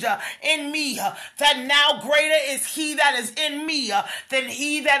changed in me? That now greater is He that is in me than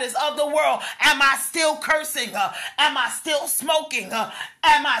he that is of the world. Am I still cursing? Am I still smoking?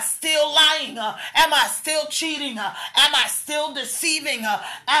 Am I still lying? Am I still cheating? Am I still deceiving?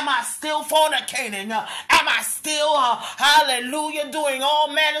 Am I still fornicating? Am I still, hallelujah, doing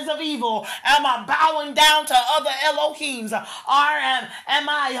all manners of evil? Am I bowing down to other Elohims? Or am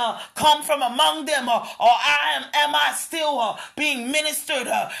I come from among them? Or am I still being ministered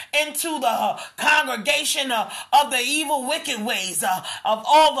into the congregation of the evil, wicked ways of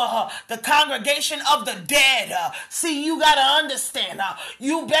all the congregation of the dead? See, you got to understand.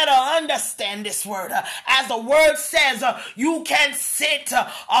 You better understand this word. As the word says, you can sit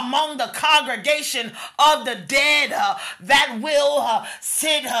among the congregation of the dead that will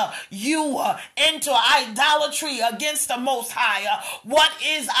sit you into idolatry against the Most High. What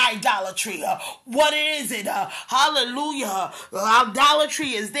is idolatry? What is it? Hallelujah.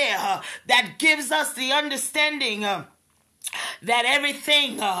 Idolatry is there that gives us the understanding that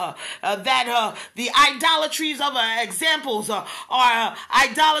everything that the idolatries of examples are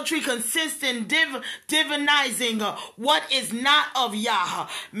idolatry consists in divinizing what is not of Yah.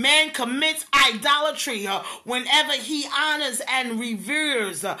 Man commits idolatry whenever he honors and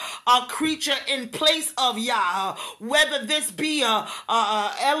reveres a creature in place of Yah, whether this be a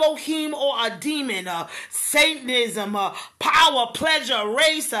Elohim or a demon. Satanism, power, pleasure,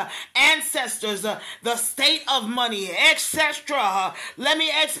 race, ancestors, the state of money, etc. etc. Let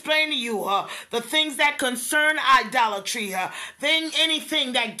me explain to you the things that concern idolatry.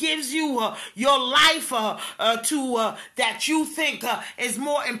 Anything that gives you your life that you think is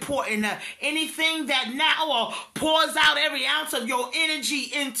more important. Anything that now pours out every ounce of your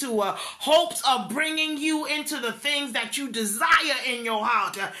energy into hopes of bringing you into the things that you desire in your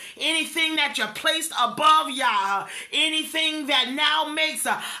heart. Anything that you're placed above Yah. Anything that now makes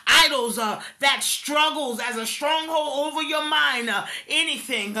idols that struggles as a stronghold over your mind.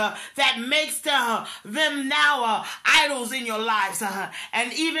 Anything that makes them now idols in your lives.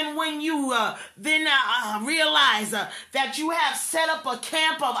 And even when you then realize that you have set up a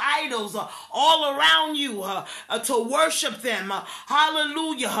camp of idols all around you to worship them.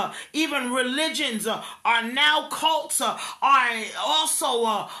 Hallelujah. Even religions are now cults, are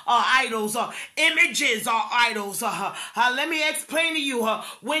also idols. Images are idols. Let me explain to you,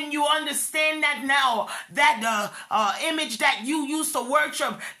 when you understand that now, that image that you used to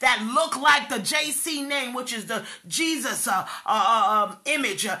worship that looked like the JC name, which is the Jesus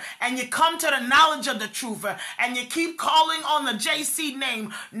image, and you come to the knowledge of the truth, and you keep calling on the JC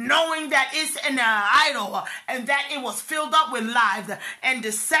name, knowing that it's an idol, and that it was filled up with lies and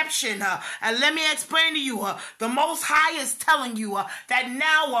deception. And let me explain to you, the Most High is telling you that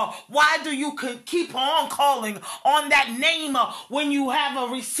now, why do you keep on calling on that name when you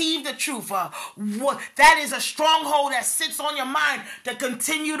have received the truth? That is a stronghold that sits on your mind to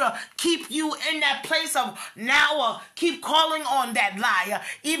continue to keep you in that place of now keep calling on that lie.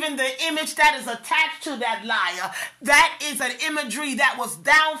 Even the image that is attached to that lie, that is an imagery that was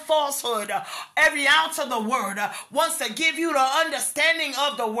down falsehood. Every ounce of the word wants to give you the understanding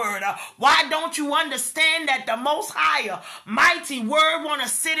of the word. Why don't you understand that the Most High, mighty word want to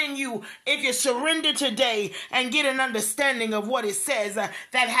sit in you if you surrender today and get an understanding of what it says that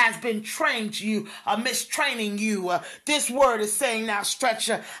has been trained you, mistraining you. This word is saying now,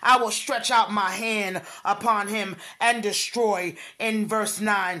 I will stretch out my hand upon him and destroy, in verse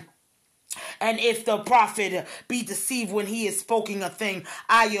 9. And if the prophet be deceived when he is spoken a thing,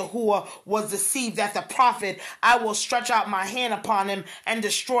 I, Yahuwah, was deceived that the prophet, I will stretch out my hand upon him and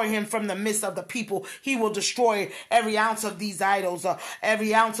destroy him from the midst of the people. He will destroy every ounce of these idols,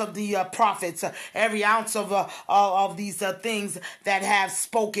 every ounce of the prophets, every ounce of these things that have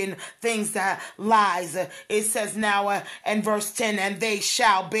spoken things that lies. It says now in verse 10, and they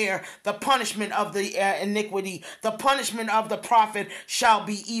shall bear the punishment of the iniquity. The punishment of the prophet shall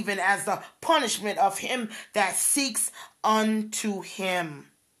be even as the punishment of him that seeks unto him.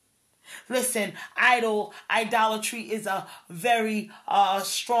 Listen, idolatry is a very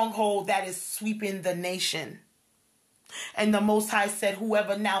stronghold that is sweeping the nation. And the Most High said,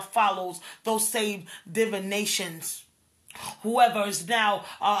 whoever now follows those same divinations, whoever is now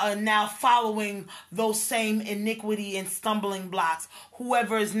following those same iniquity and stumbling blocks,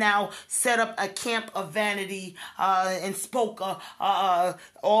 whoever is now set up a camp of vanity and spoke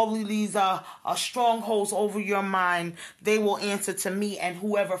all of these strongholds over your mind, they will answer to me, and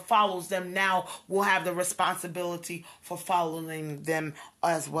whoever follows them now will have the responsibility for following them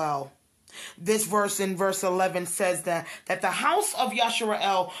as well. This verse in verse 11 says that the house of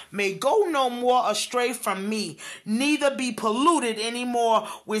Yashara'el may go no more astray from me, neither be polluted anymore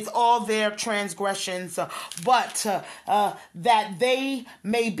with all their transgressions, but that they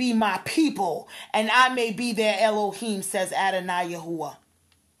may be my people, and I may be their Elohim, says Adonai Yahuwah.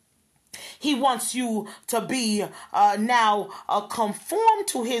 He wants you to be now conformed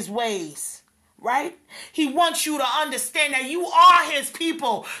to his ways. Right? He wants you to understand that you are his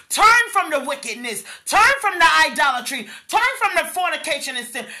people. Turn from the wickedness. Turn from the idolatry. Turn from the fornication and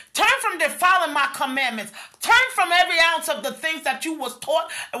sin. Turn from defiling my commandments. Turn from every ounce of the things that you was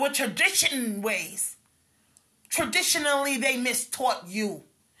taught with tradition ways. Traditionally, they mistaught you.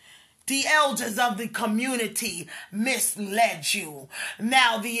 The elders of the community misled you.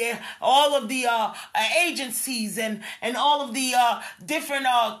 Now, all of the agencies and all of the different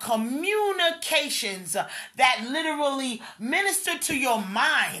communications that literally ministered to your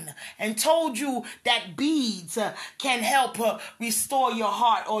mind and told you that beads can help restore your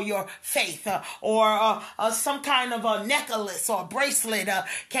heart or your faith, or some kind of a necklace or bracelet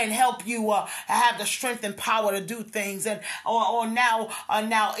can help you have the strength and power to do things, and or now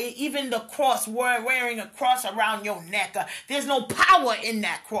even the cross, wearing a cross around your neck. There's no power in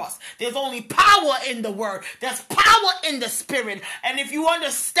that cross. There's only power in the word. There's power in the spirit. And if you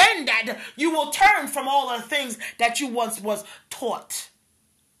understand that, you will turn from all the things that you once was taught.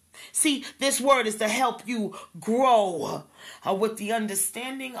 See, this word is to help you grow with the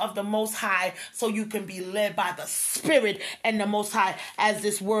understanding of the Most High so you can be led by the Spirit and the Most High. As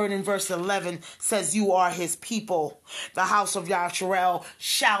this word in verse 11 says, you are his people. The house of Yasharel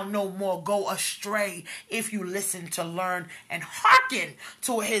shall no more go astray if you listen to, learn, and hearken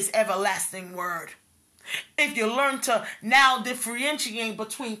to his everlasting word. If you learn to now differentiate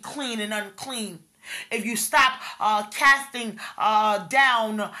between clean and unclean. If you stop casting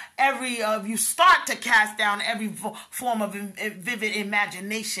down you start to cast down every form of vivid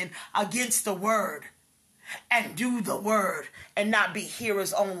imagination against the word and do the word and not be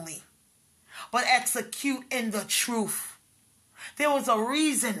hearers only, but execute in the truth. There was a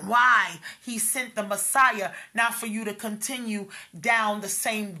reason why he sent the Messiah, not for you to continue down the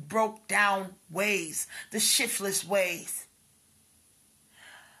same broke down ways, the shiftless ways.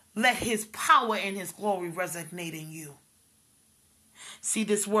 Let his power and his glory resonate in you. See,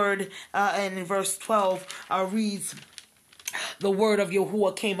 this word in verse 12 reads, the word of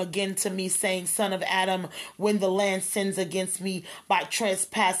Yahuwah came again to me, saying, Son of Adam, when the land sins against me by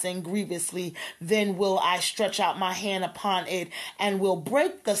trespassing grievously, then will I stretch out my hand upon it, and will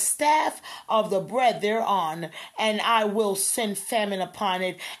break the staff of the bread thereon, and I will send famine upon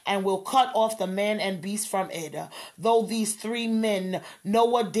it, and will cut off the man and beast from it. Though these three men,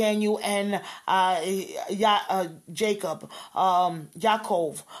 Noah, Daniel, and Yaakov,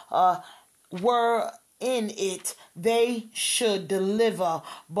 were in it, they should deliver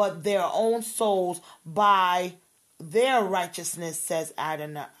but their own souls by their righteousness, says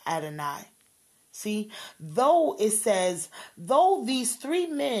Adonai. See, though it says, though these three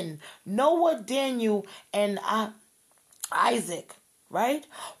men, Noah, Daniel, and Isaac, right,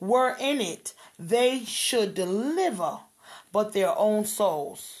 were in it, they should deliver but their own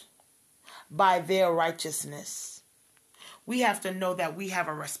souls by their righteousness. We have to know that we have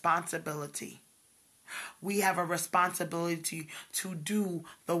a responsibility. We have a responsibility to do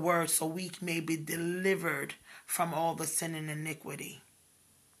the word so we may be delivered from all the sin and iniquity.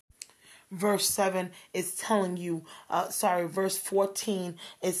 Verse 7 is telling you, verse 14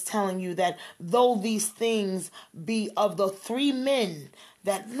 is telling you that though these things be of the three men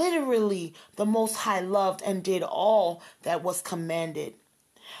that literally the Most High loved and did all that was commanded,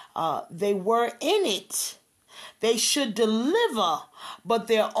 they were in it. They should deliver but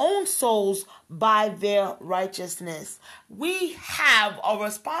their own souls by their righteousness. We have a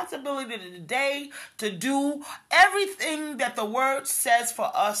responsibility today to do everything that the word says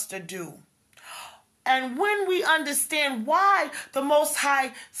for us to do. And when we understand why the Most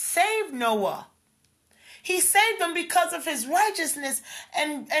High saved Noah, he saved them because of his righteousness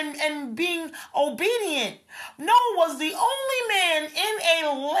and being obedient. Noah was the only man in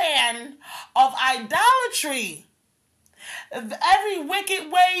a land of idolatry. Every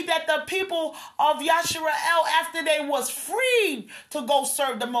wicked way that the people of Yasharel, after they was freed to go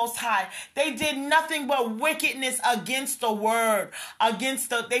serve the Most High, they did nothing but wickedness against the word,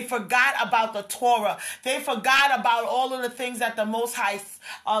 they forgot about the Torah. They forgot about all of the things that the Most High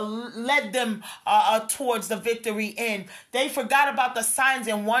led them towards the victory in. They forgot about the signs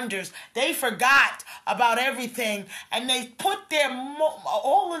and wonders. They forgot about everything, and they put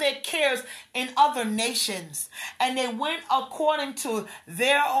all of their cares in other nations, and they went according to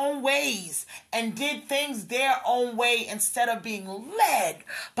their own ways and did things their own way instead of being led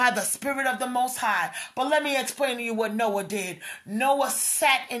by the Spirit of the Most High. But let me explain to you what Noah did. Noah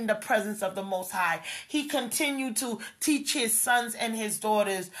sat in the presence of the Most High. He continued to teach his sons and his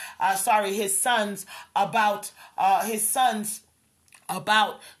daughters, his sons about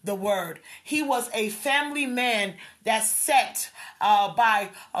the word. He was a family man that set by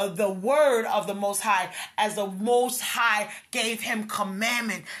the word of the Most High, as the Most High gave him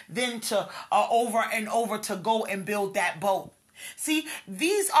commandment, then to over and over to go and build that boat. See,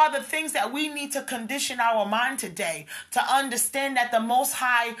 these are the things that we need to condition our mind today, to understand that the Most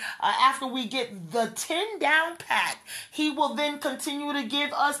High, after we get the 10 down pat, he will then continue to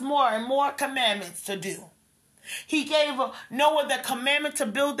give us more and more commandments to do. He gave Noah the commandment to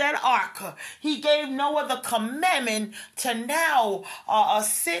build that ark. He gave Noah the commandment to now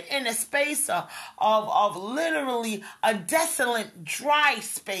sit in a space of literally a desolate, dry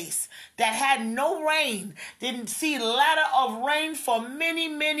space that had no rain. Didn't see ladder of rain for many,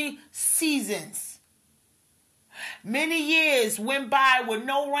 many seasons. Many years went by with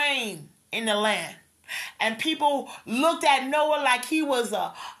no rain in the land. And people looked at Noah like he was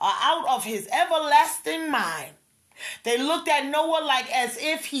out of his everlasting mind. They looked at Noah like as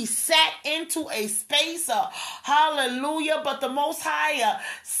if he sat into a space. Hallelujah. But the Most High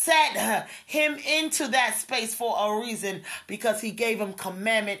set him into that space for a reason, because he gave him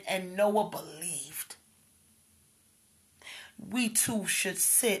commandment and Noah believed. We too should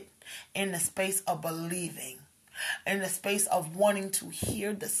sit in the space of believing, in the space of wanting to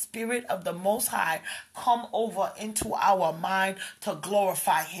hear the Spirit of the Most High come over into our mind to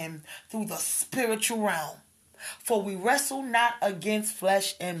glorify him through the spiritual realm. For we wrestle not against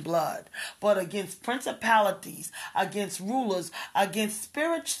flesh and blood, but against principalities, against rulers, against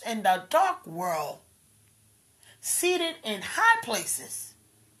spirits in the dark world, seated in high places.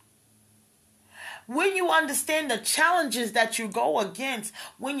 When you understand the challenges that you go against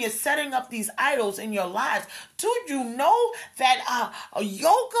when you're setting up these idols in your lives, do you know that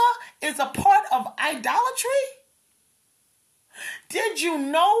yoga is a part of idolatry? Did you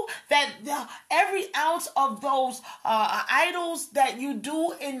know that every ounce of those idols that you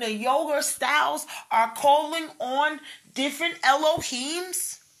do in the yoga styles are calling on different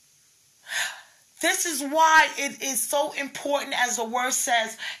Elohims? This is why it is so important, as the word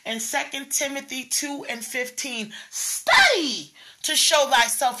says in 2 Timothy 2:15, study to show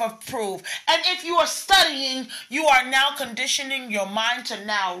thyself approved. And if you are studying, you are now conditioning your mind to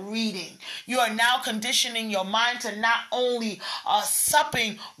now reading. You are now conditioning your mind to not only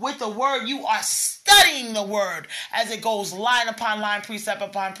supping with the word, you are studying the word as it goes line upon line, precept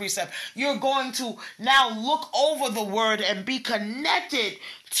upon precept. You're going to now look over the word and be connected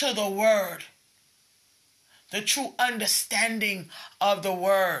to the word, the true understanding of the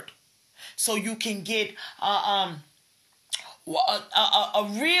word, so you can get a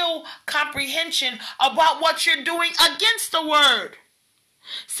real comprehension about what you're doing against the word.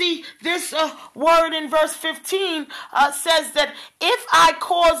 See, this word in verse 15 says that if I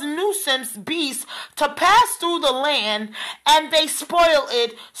cause nuisance beasts to pass through the land, and they spoil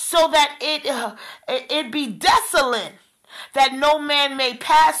it, so that it be desolate, that no man may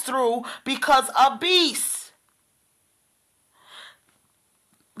pass through because of beasts.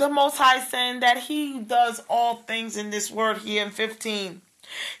 The Most High saying that he does all things in this word here in 15.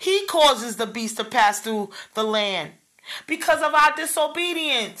 He causes the beast to pass through the land because of our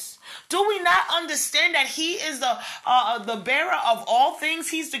disobedience. Do we not understand that he is the bearer of all things?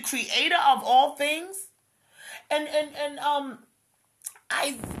 He's the creator of all things. And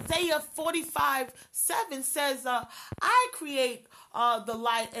Isaiah 45:7 says, I create the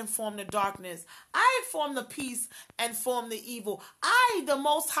light and form the darkness. I form the peace and form the evil. I, the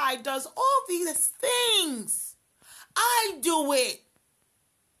Most High, does all these things. I do it.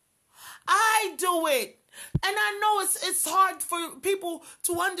 I do it. And I know it's hard for people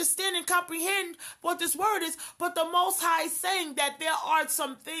to understand and comprehend what this word is, but the Most High is saying that there are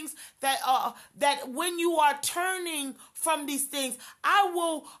some things that when you are turning from these things, I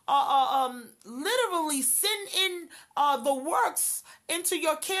will literally send in the works into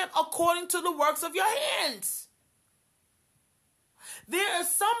your camp according to the works of your hands. There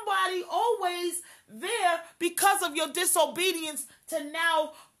is somebody always there because of your disobedience to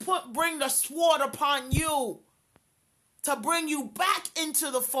now bring the sword upon you, to bring you back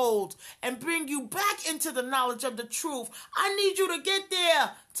into the fold and bring you back into the knowledge of the truth. I need you to get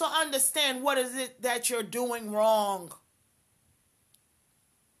there to understand what is it that you're doing wrong.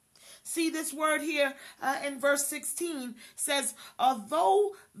 See, this word here in verse 16 says,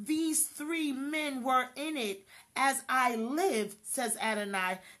 although these three men were in it, as I live, says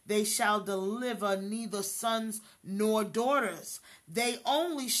Adonai, they shall deliver neither sons nor daughters. They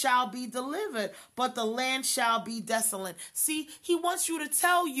only shall be delivered, but the land shall be desolate. See, he wants you to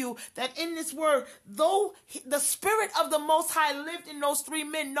tell you that in this word, though the Spirit of the Most High lived in those three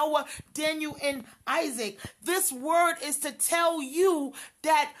men, Noah, Daniel, and Isaac, this word is to tell you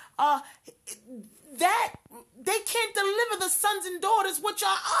that that they can't deliver the sons and daughters, which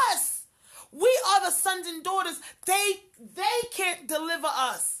are us. We are the sons and daughters. They can't deliver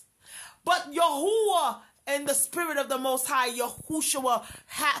us. But Yahuwah and the Spirit of the Most High, Yahushua,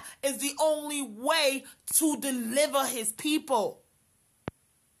 is the only way to deliver his people.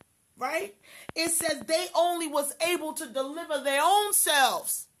 Right? It says they only was able to deliver their own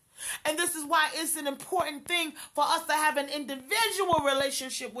selves. And this is why it's an important thing for us to have an individual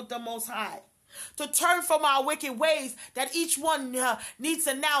relationship with the Most High. To turn from our wicked ways, that each one needs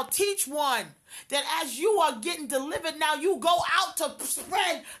to now teach one. That as you are getting delivered now, you go out to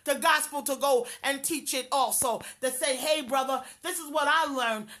spread the gospel, to go and teach it also. To say, hey brother, this is what I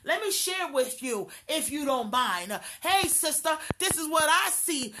learned. Let me share with you if you don't mind. Hey sister, this is what I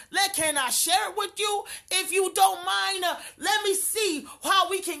see. Can I share it with you if you don't mind? Let me see how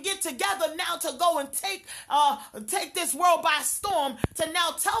we can get together rather now to go and take this world by storm, to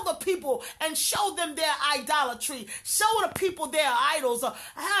now tell the people and show them their idolatry, show the people their idols,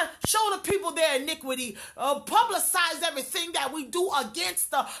 show the people their iniquity, publicize everything that we do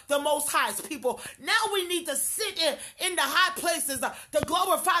against the Most High's people. Now we need to sit in the high places to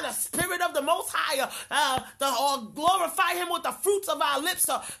glorify the Spirit of the Most High, to glorify Him with the fruits of our lips,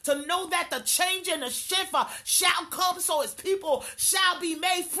 to know that the change and the shift shall come, so His people shall be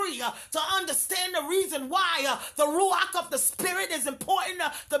made free, to understand the reason why the Ruach of the Spirit is important,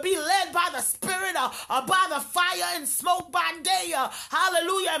 to be led by the Spirit, by the fire and smoke by day,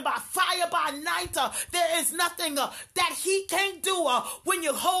 hallelujah, and by fire by night. There is nothing that He can't do when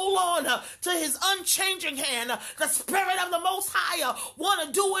you hold on to His unchanging hand. The Spirit of the Most High want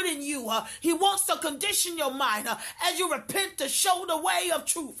to do it in you. He wants to condition your mind as you repent, to show the way of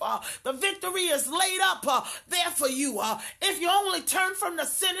truth. The victory is laid up there for you. If you only turn from the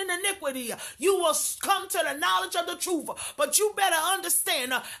sin and iniquity, you will come to the knowledge of the truth. But you better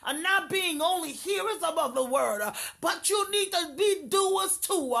understand, not being only hearers of the word, but you need to be doers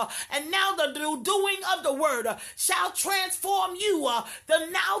too. And now the doing of the word shall transform you.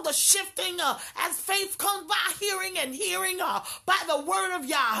 Now the shifting as faith comes by hearing, and hearing by the word of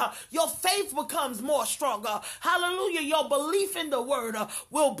Yah, your faith becomes more stronger. Hallelujah. Your belief in the word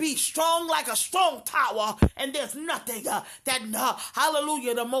will be strong like a strong tower, and there's nothing that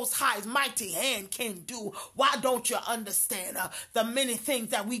hallelujah, the Most High's mighty hand can do. Why don't you understand the many things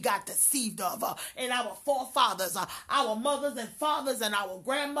that we got deceived of in our forefathers, our mothers and fathers, and our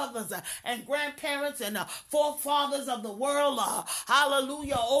grandmothers and grandparents and forefathers of the world,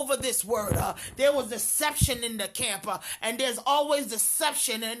 hallelujah, over this word. There was deception in the camp, and there's always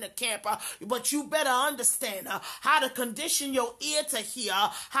deception in the camp, but you better understand how to condition your ear to hear,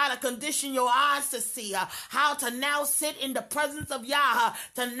 how to condition your eyes to see, how to now sit in the presence of Yah,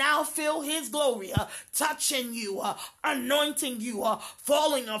 to now feel His glory touching you, anointing you,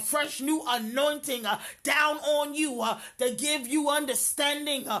 falling a fresh new anointing down on you, to give you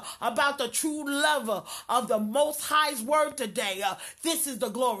understanding about the true love of the Most High's word today. This is the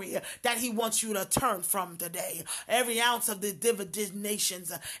glory that He wants you to turn from today. Every ounce of the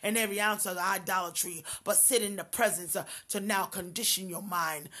divinations and every ounce of the idolatry, but sit in the presence to now condition your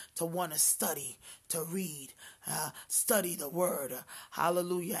mind to want to study, to read, study the word,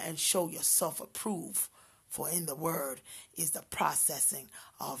 hallelujah, and show yourself approved. For in the word is the processing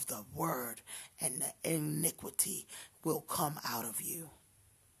of the word, and the iniquity will come out of you.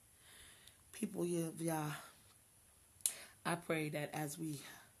 People, yeah, I pray that as we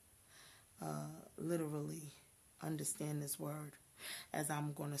literally understand this word, as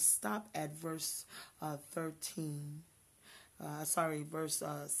I'm going to stop at verse 17,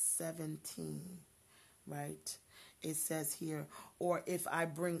 right? It says here, or if I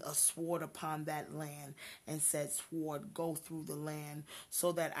bring a sword upon that land, and said, sword, go through the land,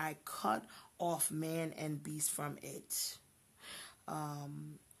 so that I cut off man and beast from it.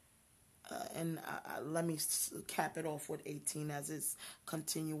 Let me cap it off with 18 as it's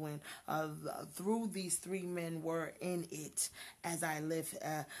continuing. Through these three men were in it, as I live,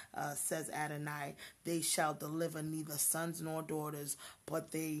 says Adonai, they shall deliver neither sons nor daughters,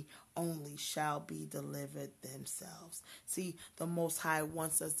 but they only shall be delivered themselves. See, the Most High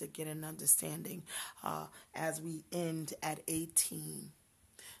wants us to get an understanding as we end at 18.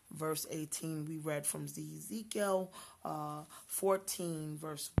 Verse 18, we read from Ezekiel 14,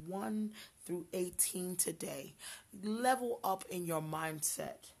 verse 1 through 18 today. Level up in your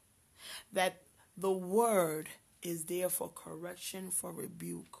mindset that the word is there for correction, for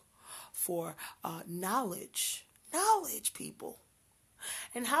rebuke, for knowledge. Knowledge, people.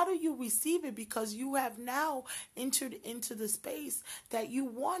 And how do you receive it? Because you have now entered into the space that you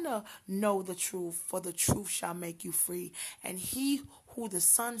want to know the truth, for the truth shall make you free. And he who the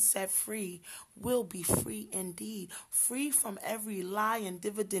Son set free will be free indeed. Free from every lie and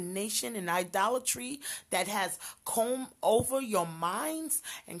divination and idolatry that has combed over your minds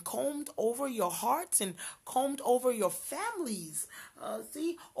and combed over your hearts and combed over your families.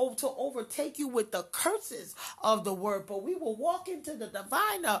 To overtake you with the curses of the word. But we will walk into the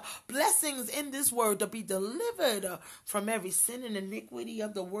divine blessings in this word to be delivered from every sin and iniquity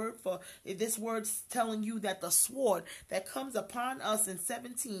of the word. For this word's telling you that the sword that comes upon us in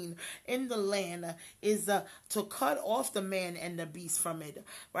 17 in the land is to cut off the man and the beast from it,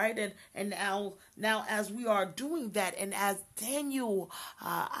 right? And now as we are doing that, and as Daniel,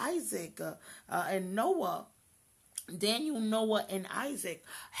 Isaac, and Noah, and Isaac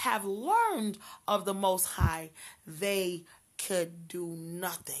have learned of the Most High, they could do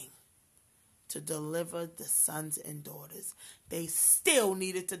nothing to deliver the sons and daughters. they still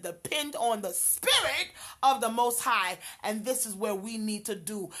needed to depend on the Spirit of the Most High. And this is where we need to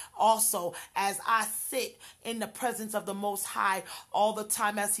do also, as I sit in the presence of the Most High all the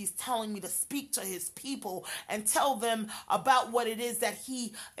time, as he's telling me to speak to his people and tell them about what it is that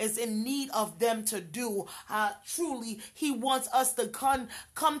he is in need of them to do. Truly, he wants us to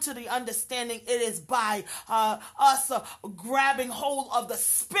come to the understanding it is by us grabbing hold of the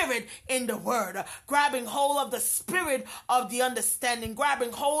Spirit in the Word, grabbing hold of the Spirit of the understanding,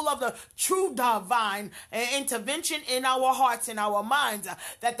 grabbing hold of the true divine intervention in our hearts and our minds,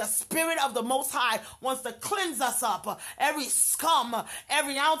 that the Spirit of the Most High wants to cleanse us up, every scum,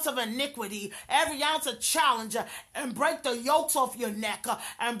 every ounce of iniquity, every ounce of challenge, and break the yokes off your neck,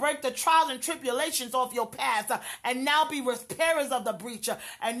 and break the trials and tribulations off your path, and now be repairers of the breach,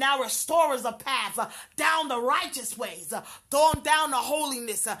 and now restorers of paths, down the righteous ways, down the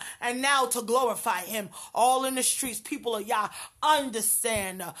holiness, and now to glorify him. All in the streets, people of Yah,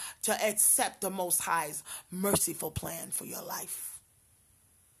 understand to accept the Most High's merciful plan for your life.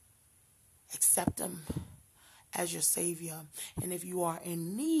 Accept him as your Savior. And if you are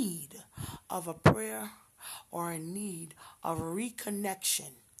in need of a prayer or in need of a reconnection,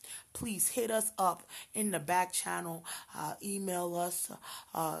 please hit us up in the back channel, email us,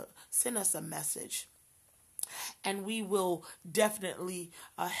 send us a message, and we will definitely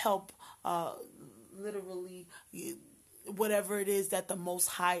help, literally, whatever it is that the Most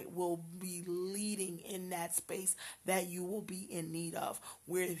High will be leading in that space that you will be in need of.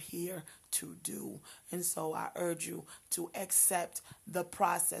 We're here to do. And so I urge you to accept the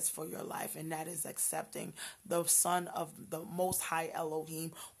process for your life, and that is accepting the Son of the Most High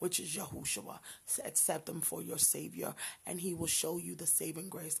Elohim, which is Yahushua. Accept him for your Savior, and he will show you the saving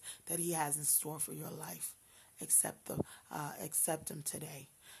grace that he has in store for your life. Accept him today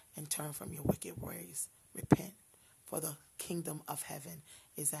and turn from your wicked ways. Repent, for the kingdom of heaven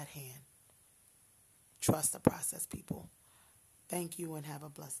is at hand. Trust the process, people. Thank you and have a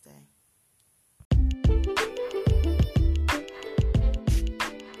blessed day.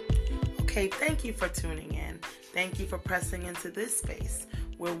 Okay, thank you for tuning in. Thank you for pressing into this space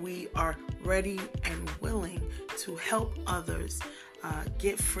where we are ready and willing to help others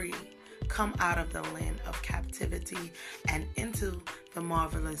get free, come out of the land of captivity and into the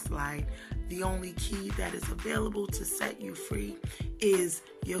marvelous light. The only key that is available to set you free is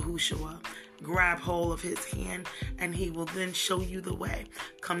Yahushua. Grab hold of his hand and he will then show you the way.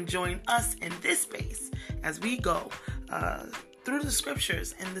 Come join us in this space as we go through the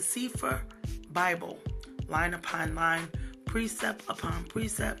scriptures in the Sefer Bible, line upon line, precept upon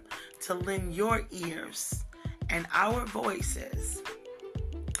precept, to lend your ears and our voices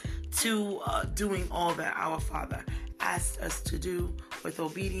to doing all that our Father asked us to do, with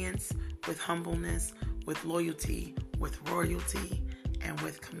obedience, with humbleness, with loyalty, with royalty, and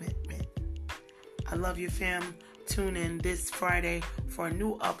with commitment. I love you, fam. Tune in this Friday for a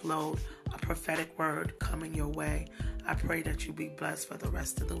new upload, a prophetic word coming your way. I pray that you be blessed for the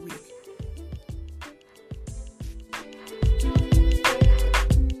rest of the week.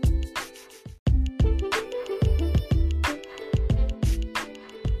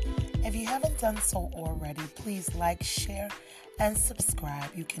 If you haven't done so already, please like, share, and subscribe.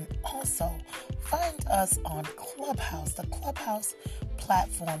 You can also find us on Clubhouse, the Clubhouse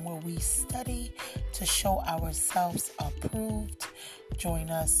platform where we study to show ourselves approved. Join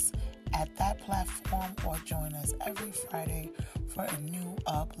us at that platform or join us every Friday for a new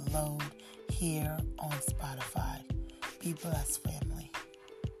upload here on Spotify. Be blessed, family.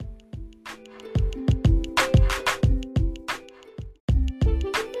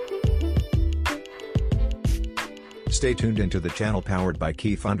 Stay tuned into the channel powered by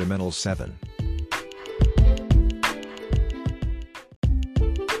Key Fundamentals 7.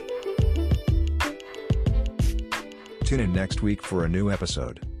 Tune in next week for a new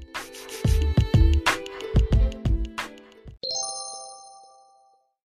episode.